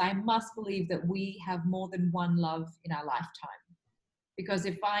belief is I must believe that we have more than one love in our lifetime. Because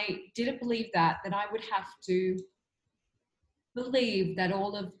if I didn't believe that, then I would have to believe that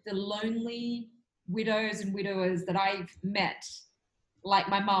all of the lonely widows and widowers that I've met, like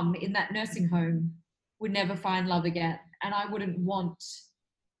my mum in that nursing home, would never find love again. And I wouldn't want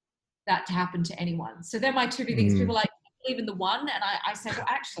that to happen to anyone. So they're my two big things. People like believe in the one, and I say, well,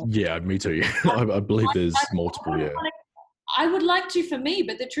 actually. Yeah, me too. I believe there's multiple, yeah. I would like to for me,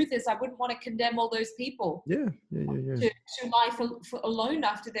 but the truth is I wouldn't want to condemn all those people to life alone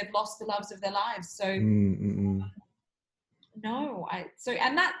after they've lost the loves of their lives. So no,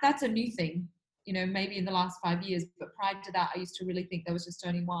 and that's a new thing, you know, maybe in the last 5 years, but prior to that, I used to really think there was just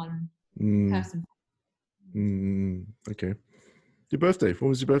only one person. Okay. Your birthday, what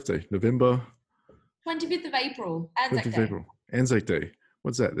was your birthday? November? 25th of April, Anzac Day. April. Anzac Day.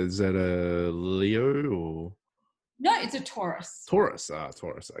 What's that? Is that a Leo or? No, it's a Taurus. Taurus.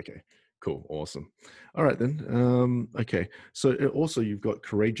 Taurus. Okay. Cool. Awesome. All right then. Okay. So also you've got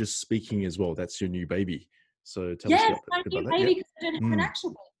Courageous Speaking as well. That's your new baby. So tell us about my new baby because I don't have an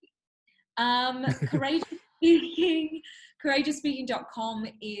actual baby. Courageous Speaking. CourageousSpeaking.com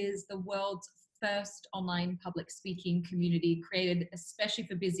is the world's first online public speaking community created especially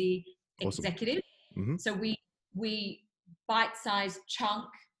for busy executives Mm-hmm. So we bite-sized chunk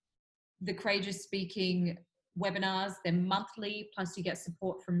the Courageous Speaking webinars. They're monthly, plus you get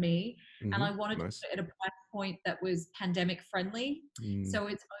support from me. Mm-hmm. And I wanted Nice. to put it at a price point that was pandemic friendly. So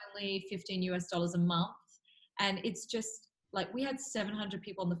it's only $15 a month. And it's just like, we had 700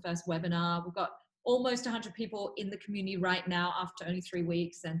 people on the first webinar. We've got almost 100 people in the community right now after only 3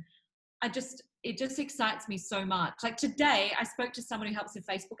 weeks. And it just excites me so much. Like today, I spoke to someone who helps with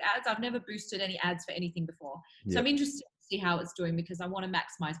Facebook ads. I've never boosted any ads for anything before. So I'm interested to see how it's doing because I want to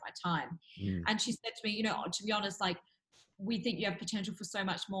maximize my time. And she said to me, you know, to be honest, like, we think you have potential for so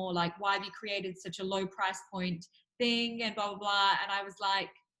much more. Like, why have you created such a low price point thing and blah, blah, blah. And I was like,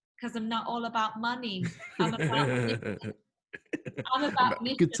 because I'm not all about money. I'm about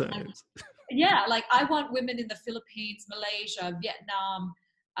mission. Good times. Yeah, like I want women in the Philippines, Malaysia, Vietnam.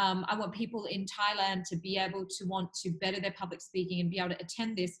 I want people in Thailand to be able to want to better their public speaking and be able to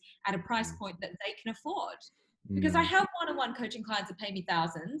attend this at a price point that they can afford. Because I have one-on-one coaching clients that pay me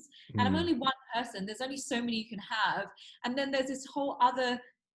thousands, and I'm only one person. There's only so many you can have. And then there's this whole other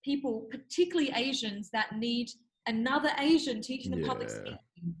people, particularly Asians, that need another Asian teaching them public speaking.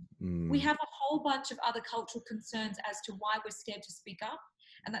 We have a whole bunch of other cultural concerns as to why we're scared to speak up.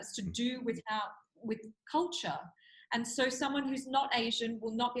 And that's to do with culture. And so someone who's not Asian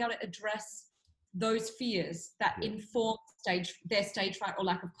will not be able to address those fears that inform their stage fright or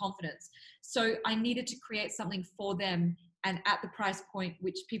lack of confidence. So I needed to create something for them, and at the price point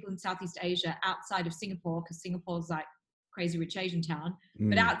which people in Southeast Asia outside of Singapore, because Singapore's like crazy rich Asian town,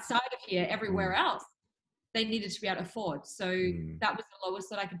 but outside of here, everywhere else, they needed to be able to afford. So that was the lowest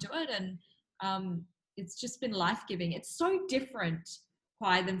that I could do it. And it's just been life-giving. It's so different,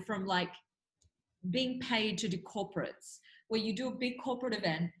 Kwai, than from like being paid to do corporates, where you do a big corporate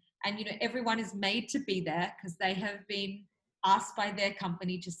event and, you know, everyone is made to be there because they have been asked by their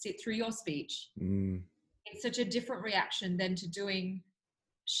company to sit through your speech. It's such a different reaction than to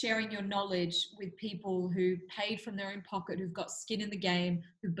sharing your knowledge with people who paid from their own pocket, who've got skin in the game,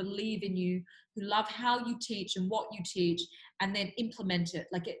 who believe in you, who love how you teach and what you teach, and then implement it.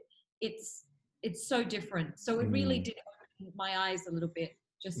 Like it's so different. So it really did open my eyes a little bit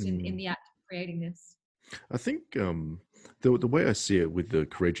just in the act of creating this. I think the way I see it with the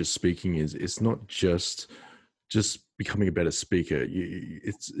Courageous Speaking is it's not just becoming a better speaker.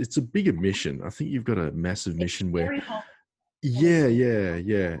 It's a bigger mission. I think you've got a massive mission where,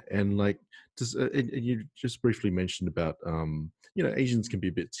 and like and you just briefly mentioned about you know, Asians can be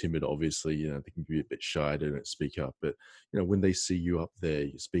a bit timid. Obviously, you know, they can be a bit shy. They don't speak up, but you know, when they see you up there,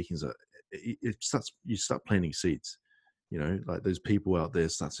 you're speaking, you start planting seeds. You know, like those people out there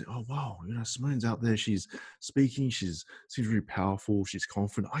start saying, oh, wow, you know, Simone's out there. She's speaking. She's really powerful. She's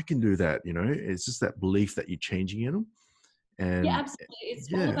confident. I can do that. You know, it's just that belief that you're changing in them. And yeah, absolutely. It's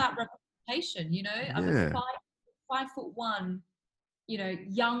all about representation. You know, I'm a 5'1", you know,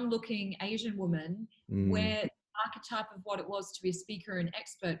 young looking Asian woman where the archetype of what it was to be a speaker and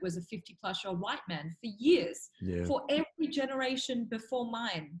expert was a 50-plus-year-old white man for years, for every generation before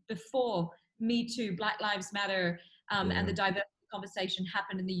mine, before Me Too, Black Lives Matter, and the diversity conversation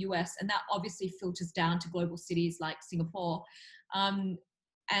happened in the US, and that obviously filters down to global cities like Singapore. And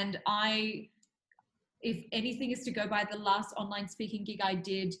if anything is to go by, the last online speaking gig I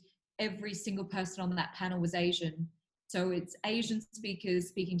did, every single person on that panel was Asian. So it's Asian speakers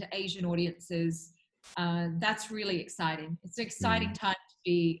speaking to Asian audiences. That's really exciting. It's an exciting time to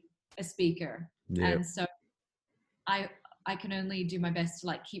be a speaker. And so I can only do my best to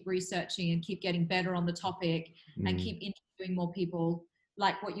like keep researching and keep getting better on the topic and keep interviewing more people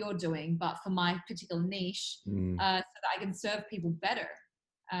like what you're doing, but for my particular niche, so that I can serve people better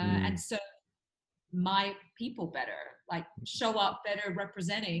and serve my people better, like show up better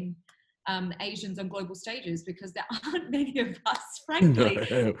representing Asians on global stages, because there aren't many of us, frankly.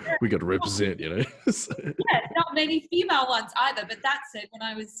 No, we got to represent, you know. Not many female ones either. But that said, when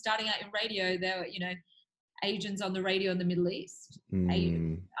I was starting out in radio, there were, you know, Asians on the radio in the Middle East.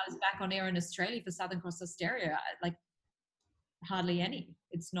 I was back on air in Australia for Southern Cross Austereo, like hardly any.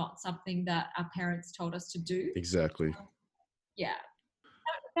 It's not something that our parents told us to do. Exactly.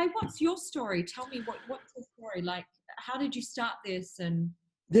 Hey, what's your story? Tell me what's your story? Like, how did you start this? And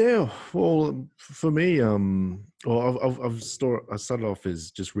well, for me, I started off as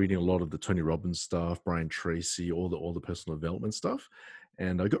just reading a lot of the Tony Robbins stuff, Brian Tracy, all the personal development stuff.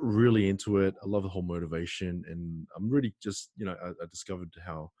 And I got really into it. I love the whole motivation, and I'm really just, you know, I discovered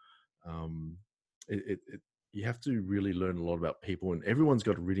how you have to really learn a lot about people, and everyone's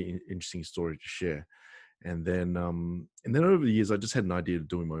got a really interesting story to share. And then over the years, I just had an idea of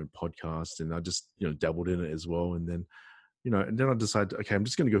doing my own podcast, and I just, you know, dabbled in it as well. And then and then I decided, okay, I'm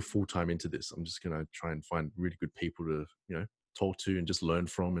just going to go full time into this. I'm just going to try and find really good people to, talk to and just learn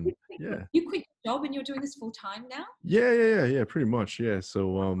from. And yeah. You quit your job and you're doing this full time now? Yeah, pretty much. Yeah.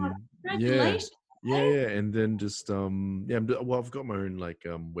 So, Congratulations. yeah. And then just, well, I've got my own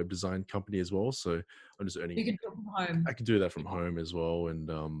web design company as well. So I'm just earning. You can do it from home. I can do that from home as well.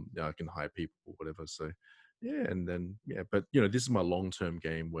 And, I can hire people or whatever. So yeah. And then, but this is my long-term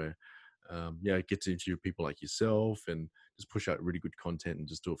game where, get to interview people like yourself and just push out really good content and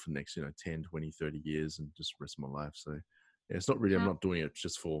just do it for the next, 10, 20, 30 years and just the rest of my life. So yeah, it's not really, I'm not doing it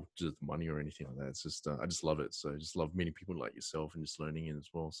just for just money or anything like that. It's just, I just love it. So I just love meeting people like yourself and just learning it as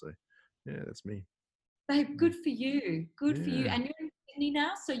well. So yeah, that's me. Babe, good for you. Good for you. And you're in Sydney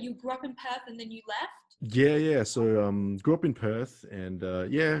now, so you grew up in Perth and then you left? Yeah. So grew up in Perth and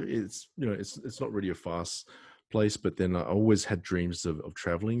it's, it's not really a fast place, but then I always had dreams of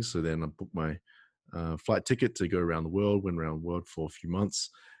traveling. So then I booked my flight ticket to go around the world, went around the world for a few months.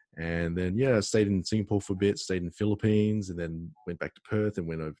 And then, I stayed in Singapore for a bit, stayed in Philippines, and then went back to Perth and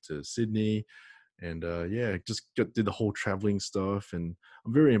went over to Sydney. And just did the whole traveling stuff. And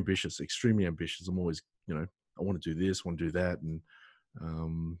I'm very ambitious, extremely ambitious. I'm always, I want to do this, want to do that. And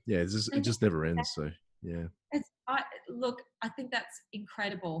it just never ends. So, yeah. Look, I think that's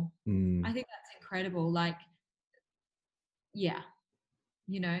incredible. Mm. I think that's incredible. Like, yeah,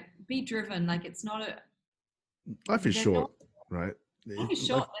 be driven. Like, it's not life is short, right? Life is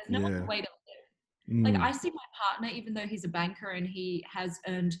short. There's no other way to live. Like, I see my partner, even though he's a banker and he has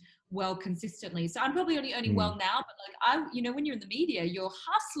earned well consistently. So I'm probably only earning well now, but like when you're in the media, you're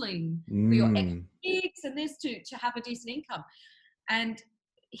hustling for your gigs and this to have a decent income. And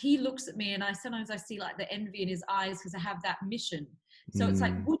he looks at me and sometimes I see like the envy in his eyes because I have that mission. So it's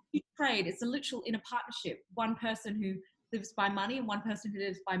like, would you trade? It's a literal in a partnership. One person who lives by money and one person who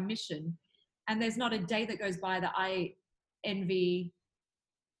lives by mission. And there's not a day that goes by that I envy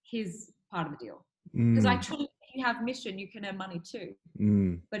his part of the deal. Because I truly, if you have mission, you can earn money too.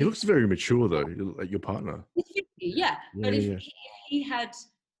 But he looks very mature though, like your partner. Yeah. But if he had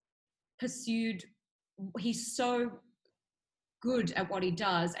pursued, he's so good at what he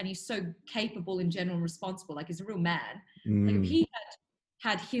does and he's so capable in general and responsible, like he's a real man. Like if he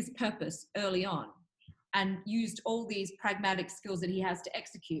had his purpose early on and used all these pragmatic skills that he has to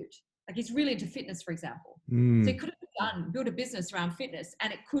execute, like he's really into fitness, for example. So he could have built a business around fitness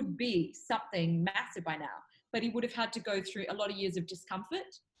and it could be something massive by now, but he would have had to go through a lot of years of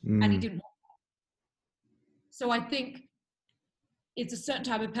discomfort and he didn't want that. So I think it's a certain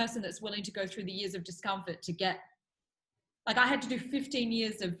type of person that's willing to go through the years of discomfort to get, like I had to do 15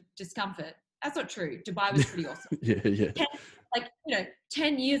 years of discomfort. That's not true. Dubai was pretty awesome. Yeah.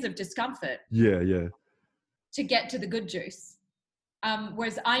 10 years of discomfort. Yeah. To get to the good juice.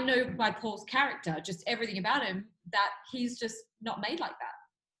 Whereas I know by Paul's character, just everything about him, that he's just not made like that.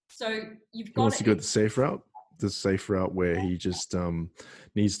 So you've got to go the safe route where he just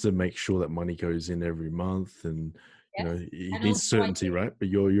needs to make sure that money goes in every month and he needs certainty, right? But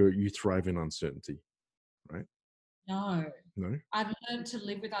you thrive in uncertainty, right? No. I've learned to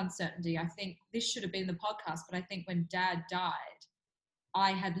live with uncertainty. I think this should have been the podcast, but I think when Dad died,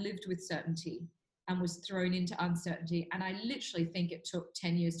 I had lived with certainty and was thrown into uncertainty. And I literally think it took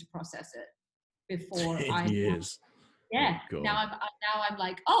 10 years to process it before 10 years. Yeah. Oh, now I'm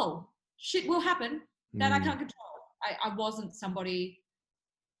like, oh, shit will happen that I can't control. I wasn't somebody,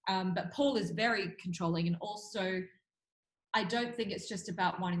 but Paul is very controlling. And also, I don't think it's just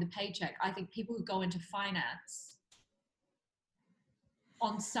about wanting the paycheck. I think people who go into finance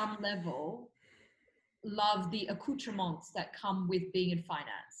on some level love the accoutrements that come with being in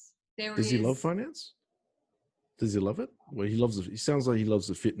finance. Does he love finance? Does he love it? Well, he sounds like he loves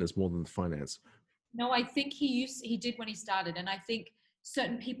the fitness more than the finance. No, I think he did when he started. And I think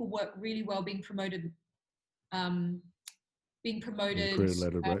certain people work really well being promoted credit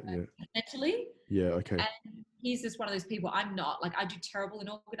ladder, right? Yeah. Mentally. Yeah, okay. And he's just one of those people. I'm not. Like, I do terrible in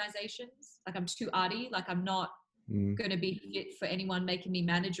organizations. Like, I'm too arty. Like, I'm not going to be fit for anyone making me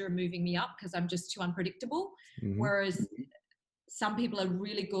manager or moving me up because I'm just too unpredictable. Whereas some people are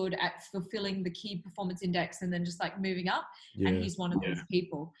really good at fulfilling the key performance index and then just like moving up. And he's one of those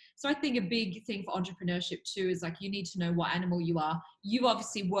people. So I think a big thing for entrepreneurship too is like, you need to know what animal you are. You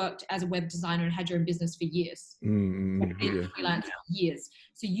obviously worked as a web designer and had your own business for years. Freelance for years.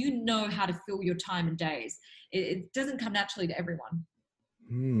 So you know how to fill your time and days. It doesn't come naturally to everyone.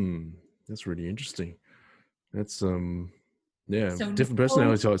 That's really interesting. That's so different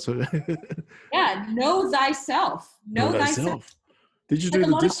personality types. So know thyself. Know thyself. Did you do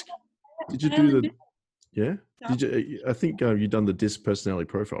the DISC? Did you do the? Yeah. Did you? I think you've done the DISC personality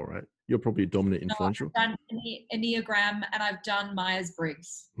profile, right? You're probably dominant, No, influential. I've done Enneagram and I've done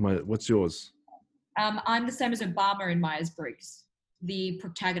Myers-Briggs. What's yours? I'm the same as Obama in Myers-Briggs, the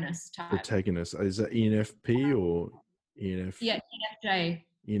protagonist type. Protagonist. Is that ENFP or ENF? Yeah, ENFJ.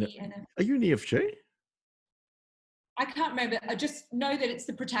 Are you an EFJ? I can't remember. I just know that it's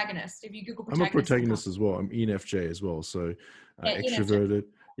the protagonist. If you Google I'm a protagonist. protagonist as well. I'm ENFJ as well. So extroverted.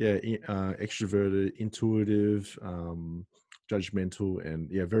 Yeah, extroverted, intuitive, judgmental, and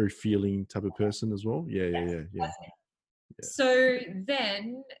very feeling type of person as well. Yeah. So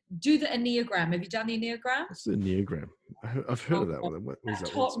then do the Enneagram. Have you done the Enneagram? What's the Enneagram? I've heard of that one. What is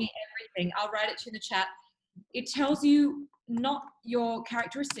that? Taught me everything. I'll write it to you in the chat. It tells you not your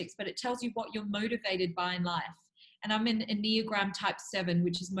characteristics, but it tells you what you're motivated by in life. And I'm in Enneagram type 7,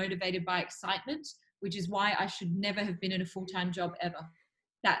 which is motivated by excitement, which is why I should never have been in a full-time job ever.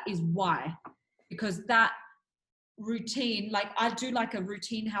 That is why. Because that routine, like I do like a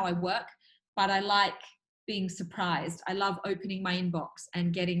routine how I work, but I like being surprised. I love opening my inbox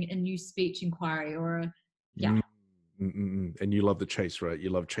and getting a new speech inquiry or And you love the chase, right? You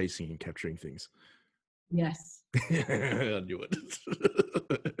love chasing and capturing things. Yes. I knew it.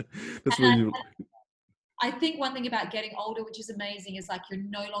 That's where you... I think one thing about getting older, which is amazing, is like you're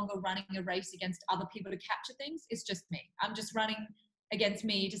no longer running a race against other people to capture things. It's just me. I'm just running against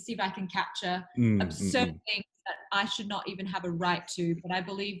me to see if I can capture absurd things that I should not even have a right to, but I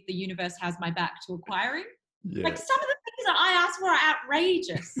believe the universe has my back to acquiring. Yeah. Like some of the things that I ask for are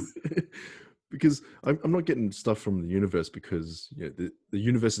outrageous. Because I'm not getting stuff from the universe because the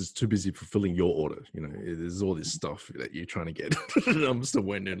universe is too busy fulfilling your order. There's all this stuff that you're trying to get. I'm still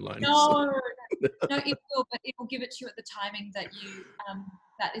waiting in line. No, it will, but it will give it to you at the timing that you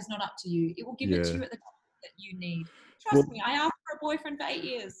that is not up to you. It will give it to you at the time that you need. Trust me, I asked for a boyfriend for 8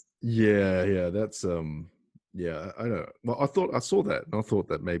 years. Yeah, that's I know. Well, I saw that, and I thought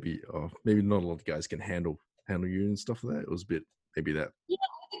that maybe not a lot of guys can handle you and stuff like that. It was a bit maybe that. Yeah,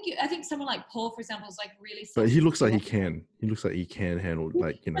 I think someone like Paul, for example, is like really. But he looks like he can. He looks like he can handle,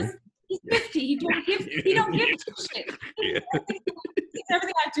 like He's 50. He don't give a shit.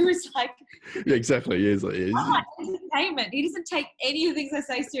 Everything I do is like. Yeah, exactly. Yeah, he's like entertainment. He doesn't take any of the things I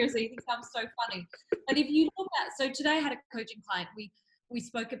say seriously. He thinks I'm so funny. But if you look at, so today I had a coaching client. We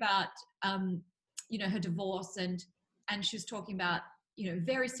spoke about her divorce and she was talking about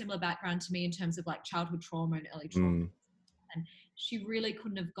very similar background to me in terms of like childhood trauma and early trauma. And she really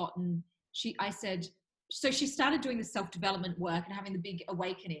couldn't have gotten. I said, so she started doing the self-development work and having the big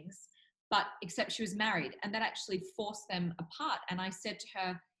awakenings. But except she was married, and that actually forced them apart. And I said to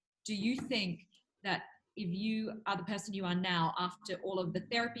her, do you think that if you are the person you are now, after all of the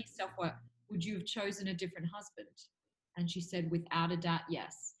therapy, self-work, would you have chosen a different husband? And she said, without a doubt,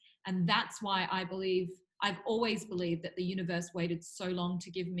 yes. And that's why I've always believed that the universe waited so long to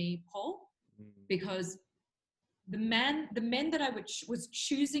give me Paul, because the men that I was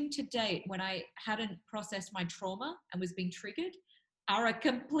choosing to date when I hadn't processed my trauma and was being triggered are a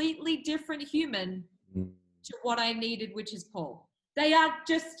completely different human to what I needed, which is Paul. They are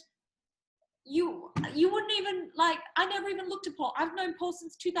just, you wouldn't even like, I never even looked at Paul. I've known Paul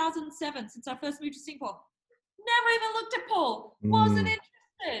since 2007, since I first moved to Singapore. Never even looked at Paul. Wasn't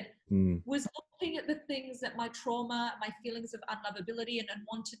interested. Was looking at the things that my trauma, my feelings of unlovability and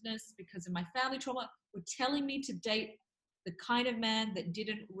unwantedness because of my family trauma were telling me to date the kind of man that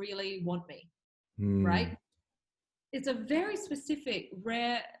didn't really want me, right? It's a very specific,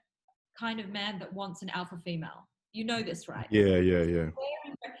 rare kind of man that wants an alpha female. You know this, right? Yeah.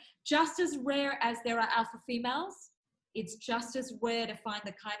 Just as rare as there are alpha females, it's just as rare to find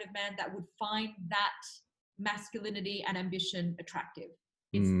the kind of man that would find that masculinity and ambition attractive.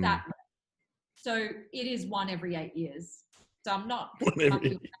 It's that rare. So it is one every 8 years. So I'm not.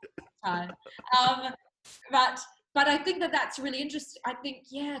 But I think that's really interesting. I think,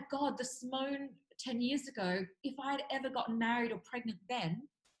 the Simone 10 years ago, if I had ever gotten married or pregnant then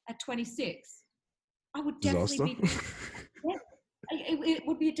at 26, I would definitely be. It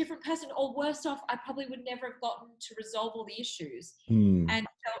would be a different person, or worse off, I probably would never have gotten to resolve all the issues and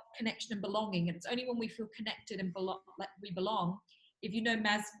felt connection and belonging. And it's only when we feel connected and we belong. If you know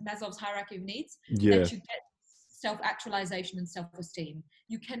Maslow's hierarchy of needs, that you get self-actualization and self-esteem.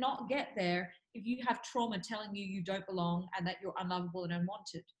 You cannot get there if you have trauma telling you don't belong and that you're unlovable and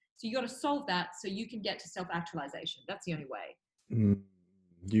unwanted. So you got to solve that so you can get to self-actualization. That's the only way.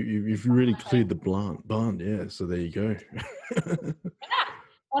 You've really cleared the bond. Yeah. So there you go.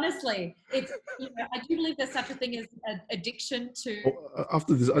 Honestly, it's I do believe there's such a thing as addiction to.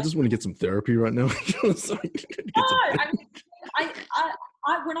 After this, I just want to get some therapy right now.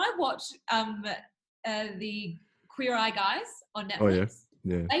 When I watch the Queer Eye Guys on Netflix,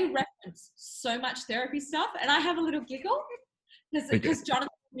 Yeah. they reference so much therapy stuff, and I have a little giggle because Jonathan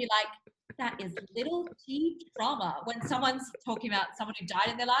would be like, that is little T trauma. When someone's talking about someone who died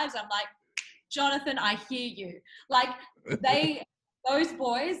in their lives, I'm like, Jonathan, I hear you. Like those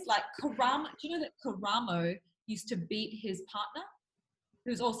boys, like Karamo, do you know that Karamo used to beat his partner,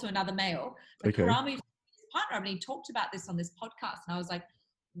 who was also another male? But Okay. Karamo used to beat his partner, and he talked about this on this podcast, and I was like,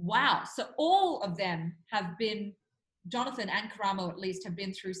 wow. So all of them have been, Jonathan and Karamo at least, have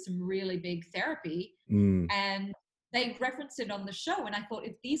been through some really big therapy, and they referenced it on the show. And I thought,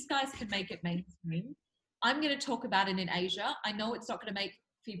 if these guys can make it mainstream, I'm going to talk about it in Asia. I know it's not going to make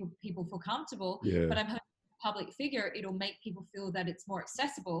people feel comfortable, but I'm hoping a public figure, it'll make people feel that it's more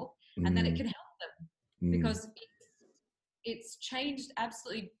accessible and that it can help them, because it's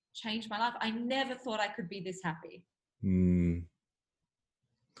absolutely changed my life. I never thought I could be this happy.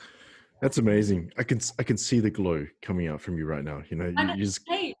 That's amazing. I can see the glow coming out from you right now. You know, you just...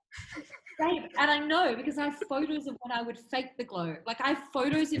 Same. And I know, because I have photos of when I would fake the glow. Like, I have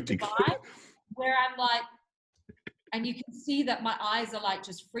photos in Dubai where I'm like, and you can see that my eyes are like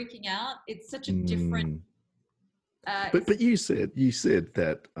just freaking out. It's such a different. But you said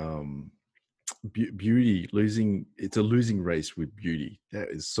that beauty it's a losing race with beauty. That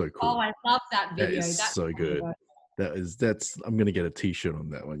is so cool. Oh, I love that video. That's so good. I'm going to get a t-shirt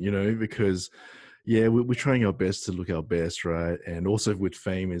on that one, you know, because we're trying our best to look our best, right? And also with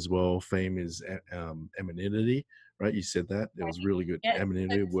fame as well. Fame is anonymity, right? You said that. That was really good.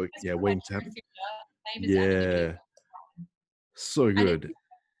 Anonymity work. Yeah, waiting to happen. Yeah. So good.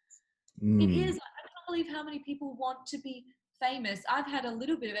 It is. I can't believe how many people want to be famous. I've had a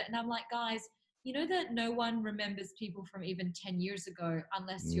little bit of it, and I'm like, guys, you know that no one remembers people from even 10 years ago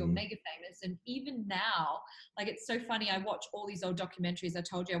unless you're mega famous. And even now, like, it's so funny. I watch all these old documentaries. I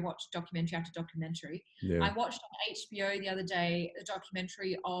told you I watched documentary after documentary. Yeah. I watched on HBO the other day a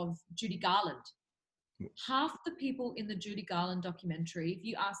documentary of Judy Garland. Half the people in the Judy Garland documentary, if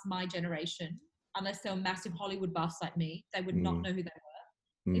you ask my generation, unless they were massive Hollywood buffs like me, they would not know who they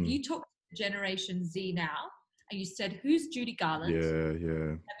were. If you talk to Generation Z now and you said, who's Judy Garland? Yeah. They'd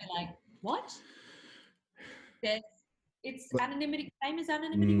be like, what? It's anonymity. Fame is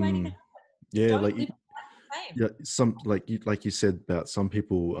anonymity waiting to happen. Yeah, Don't like live fame. Yeah, some like you said about some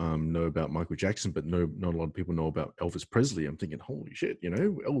people know about Michael Jackson, but not a lot of people know about Elvis Presley. I'm thinking, holy shit, you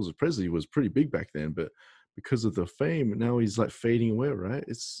know, Elvis Presley was pretty big back then, but because of the fame, now he's like fading away, right?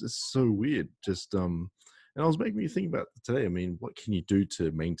 It's so weird. Just and I was making me think about today. I mean, what can you do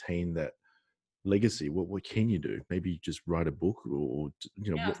to maintain that legacy? What can you do? Maybe just write a book, or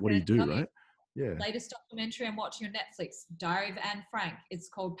you know, what do you do, right? Yeah. Latest documentary I'm watching on Netflix, Diary of Anne Frank. It's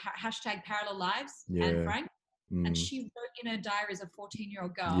called #Parallel Lives, Anne Frank. And she wrote in her diary as a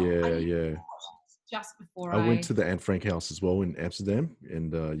 14-year-old girl. Yeah. Just before I went to the Anne Frank house as well in Amsterdam,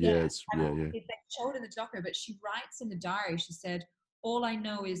 and They showed in the doco, but she writes in the diary. She said, "All I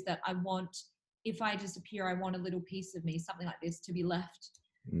know is that I want, if I disappear, I want a little piece of me, something like this, to be left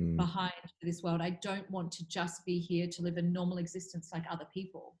behind for this world. I don't want to just be here to live a normal existence like other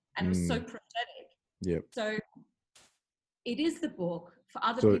people." And it was so prophetic. Yep. So it is the book. For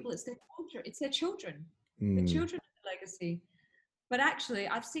other people, it's their children. It's their children. The children of the legacy. But actually,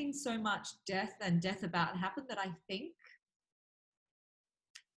 I've seen so much death and death about happen that I think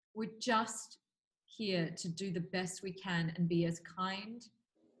we're just here to do the best we can and be as kind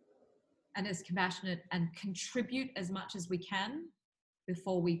and as compassionate and contribute as much as we can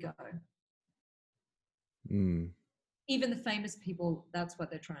before we go. Even the famous people, that's what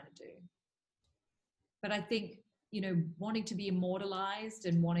they're trying to do. But I think, you know, wanting to be immortalized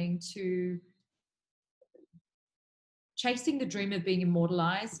and wanting to chasing the dream of being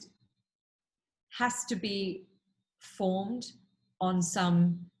immortalized has to be formed on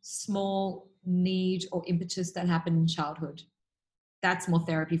some small need or impetus that happened in childhood. That's more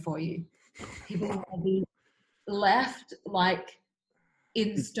therapy for you. People want to be left like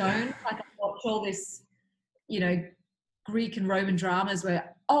in stone. Like I watch all this, you know, Greek and Roman dramas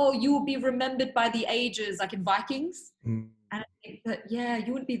where, oh, you will be remembered by the ages, like in Vikings. And I think that, yeah,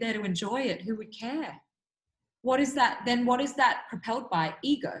 you wouldn't be there to enjoy it. Who would care? What is that? Then what is that propelled by?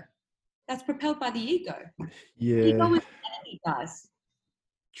 Ego. That's propelled by the ego. Yeah. Ego is the enemy, guys.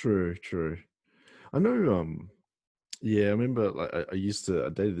 True. I know, I remember like I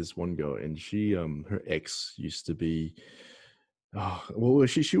dated this one girl, and she, her ex used to be,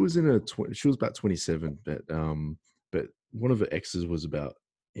 she was she was about 27, but one of her exes was about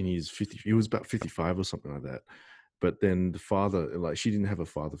he was about 55 or something like that. But then the father, like, she didn't have a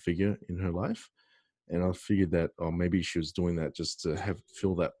father figure in her life. And I figured that, maybe she was doing that just to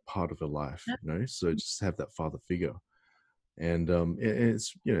fill that part of her life, you know? So just have that father figure. and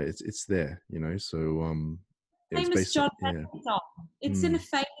it's it's there, so it's Famous based on, John yeah. Mayer song. It's in a Mm,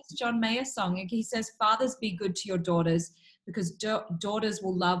 famous John Mayer song. And he says, "Fathers, be good to your daughters because daughters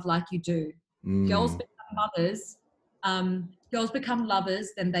will love like you do. Girls mm, become mothers. Girls become lovers,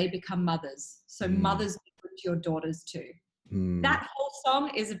 then they become mothers. So mm, mothers be good to your daughters too." mm, That whole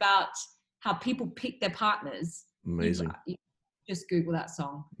song is about how people pick their partners. amazing. You just Google that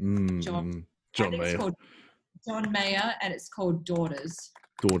song, Mm, John. mm. I John think it's Mayer. called John Mayer, and it's called Daughters.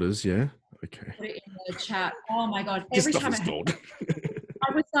 Daughters, yeah. Okay. Put it in the chat. Oh my god! This Every stuff time is gold.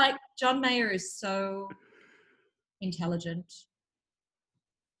 I was like, John Mayer is so intelligent.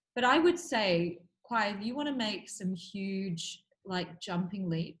 But I would say, Kwai, if you want to make some huge, like, jumping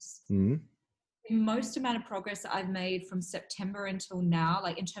leaps, Mm, the most amount of progress that I've made from September until now,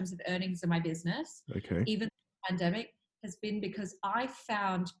 like in terms of earnings in my business, okay. even the pandemic, has been because I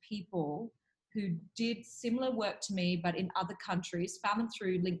found people who did similar work to me, but in other countries, found them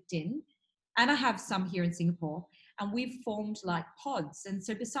through LinkedIn. And I have some here in Singapore. And we've formed like pods. And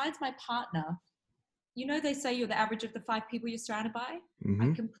so besides my partner, they say you're the average of the 5 people you're surrounded by. I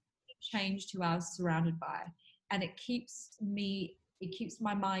Mm-hmm. completely changed who I was surrounded by. And it keeps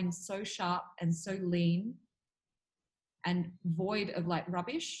my mind so sharp and so lean and void of like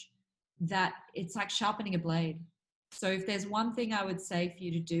rubbish that it's like sharpening a blade. So if there's one thing I would say for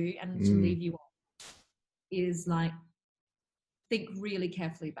you to do and to leave you on is like, think really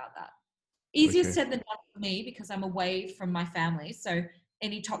carefully about that. Easier Okay. said than done for me because I'm away from my family. So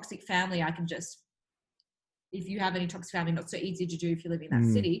any toxic family, I can just, if you have any toxic family, not so easy to do if you live in that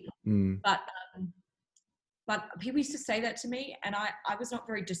city. But people used to say that to me, and I was not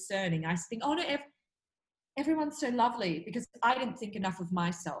very discerning. I think, oh no, everyone's so lovely, because I didn't think enough of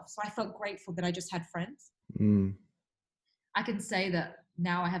myself. So I felt grateful that I just had friends. I can say that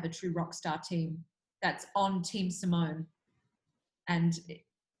now I have a true rock star team that's on Team Simone. And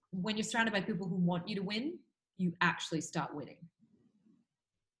when you're surrounded by people who want you to win, you actually start winning.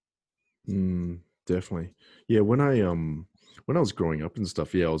 Definitely. Yeah, when I was growing up and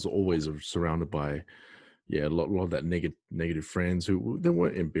stuff, I was always surrounded by a lot of that negative friends who they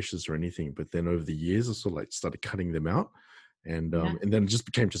weren't ambitious or anything, but then over the years I sort of like started cutting them out, and then it just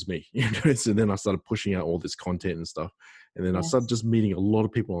became just me, So then I started pushing out all this content and stuff, and then I started just meeting a lot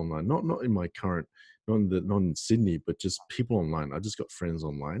of people online, not in my current, not in Sydney, but just people online. I just got friends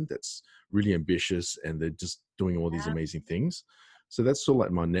online that's really ambitious, and they're just doing all these amazing things. So that's sort of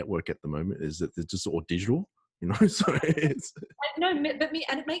like my network at the moment, is that they're just all digital, So it's no, but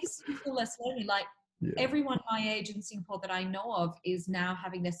and it makes you feel less lonely. Like everyone my age in Singapore that I know of is now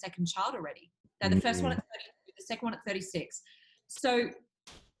having their second child already. They're the first one at 32, the second one at 36. So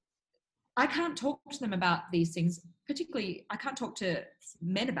I can't talk to them about these things. Particularly, I can't talk to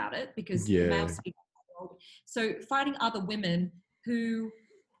men about it because the male speak. So finding other women who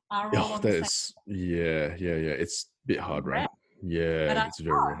are all on the same. It's a bit hard, right? Yeah, it's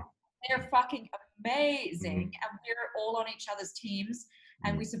very rare. They're fucking amazing, and we're all on each other's teams,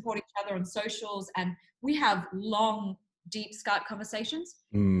 and we support each other on socials, and we have long, deep Skype conversations.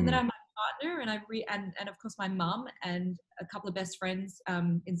 And then I have my partner, and of course my mum and a couple of best friends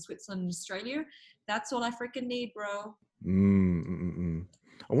in Switzerland and Australia. That's all I freaking need, bro.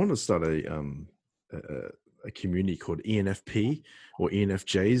 I want to start a community called ENFP or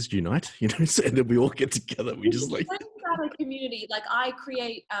ENFJs Unite, so that we all get together. We just like a community. Like I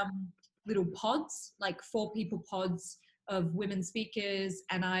create little pods, like 4 people pods of women speakers,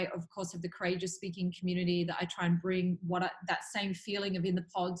 and I of course have the courageous speaking community that I try and bring that same feeling of in the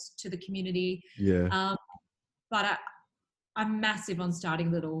pods to the community. But I'm massive on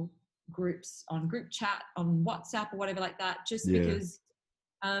starting little groups on group chat on WhatsApp or whatever like that, just because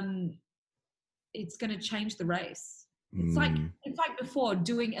it's going to change the race. It's like before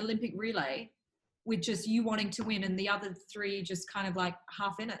doing Olympic relay with just you wanting to win and the other 3 just kind of like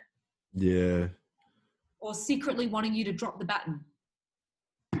half in it. Or secretly wanting you to drop the baton.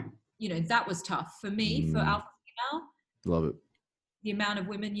 That was tough for me, for alpha female. Love it. The amount of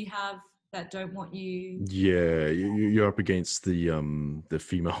women you have that don't want you. Yeah, you're up against the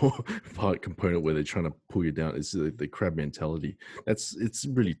female part component where they're trying to pull you down. It's the crab mentality. It's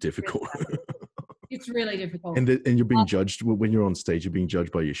really difficult. It's really difficult. And you're being judged when you're on stage. You're being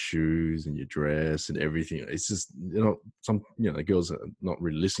judged by your shoes and your dress and everything. It's just the girls are not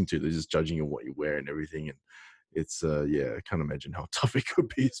really listening to it. They're just judging you on what you wear and everything. And it's I can't imagine how tough it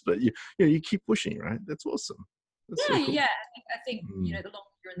could be. But you keep pushing, right? That's awesome. That's so cool. I think the longer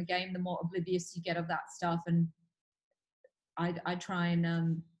you're in the game, the more oblivious you get of that stuff. And I try and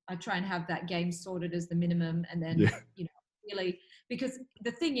have that game sorted as the minimum, and then really, because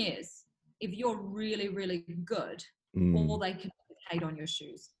the thing is, if you're really, really good all they can do is hate on your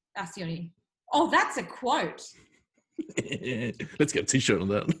shoes. That's the only. Oh, that's a quote. Let's get a t-shirt on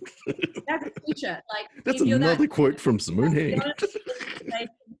that. That's a t-shirt. Like, that's another quote from Simone Heng. The only thing they can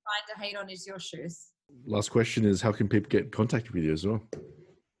find to hate on is your shoes. Last question is, how can people get in contact with you as well?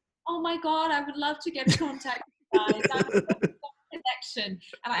 Oh my God, I would love to get in contact with you guys. I would love to have a connection.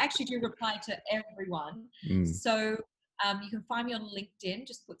 And I actually do reply to everyone. So you can find me on LinkedIn,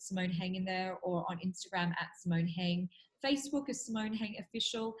 just put Simone Heng in there, or on Instagram at Simone Heng. Facebook is Simone Heng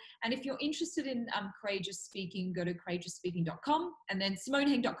Official. And if you're interested in courageous speaking, go to courageousspeaking.com, and then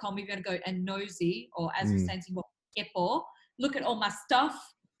simoneheng.com. If you're going to go and nosy, or as we're saying, look at all my stuff,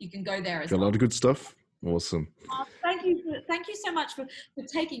 you can go there as well. Got a lot of good stuff. Awesome. Thank you so much for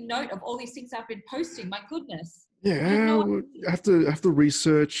taking note of all these things I've been posting. My goodness. Yeah, I have to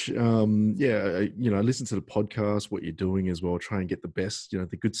research. I listen to the podcast, what you're doing as well. Try and get the best,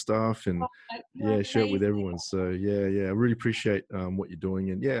 the good stuff, and share it with everyone. So I really appreciate what you're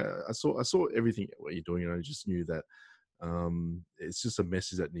doing, and I saw everything what you're doing, and I just knew that it's just a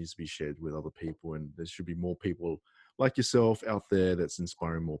message that needs to be shared with other people, and there should be more people like yourself out there that's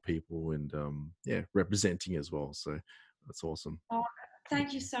inspiring more people, and representing as well. So that's awesome. Oh,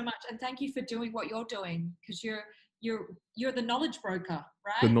 thank you so much, and thank you for doing what you're doing, because you're the knowledge broker,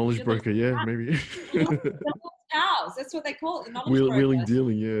 right? The knowledge broker, maybe. Cows, that's what they call it. The knowledge broker. Wheeling,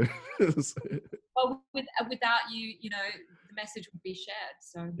 dealing, yeah. Well, without you, the message would be shared.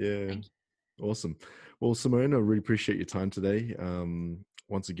 So thank you. Awesome. Well, Simone, I really appreciate your time today.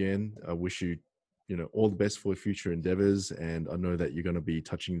 Once again, I wish you, all the best for future endeavors, and I know that you're going to be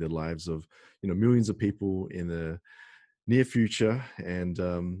touching the lives of, millions of people in the near future, and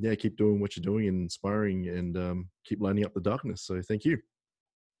keep doing what you're doing and inspiring, and keep lighting up the darkness. So thank you.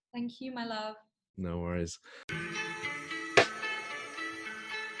 Thank you, my love. No worries.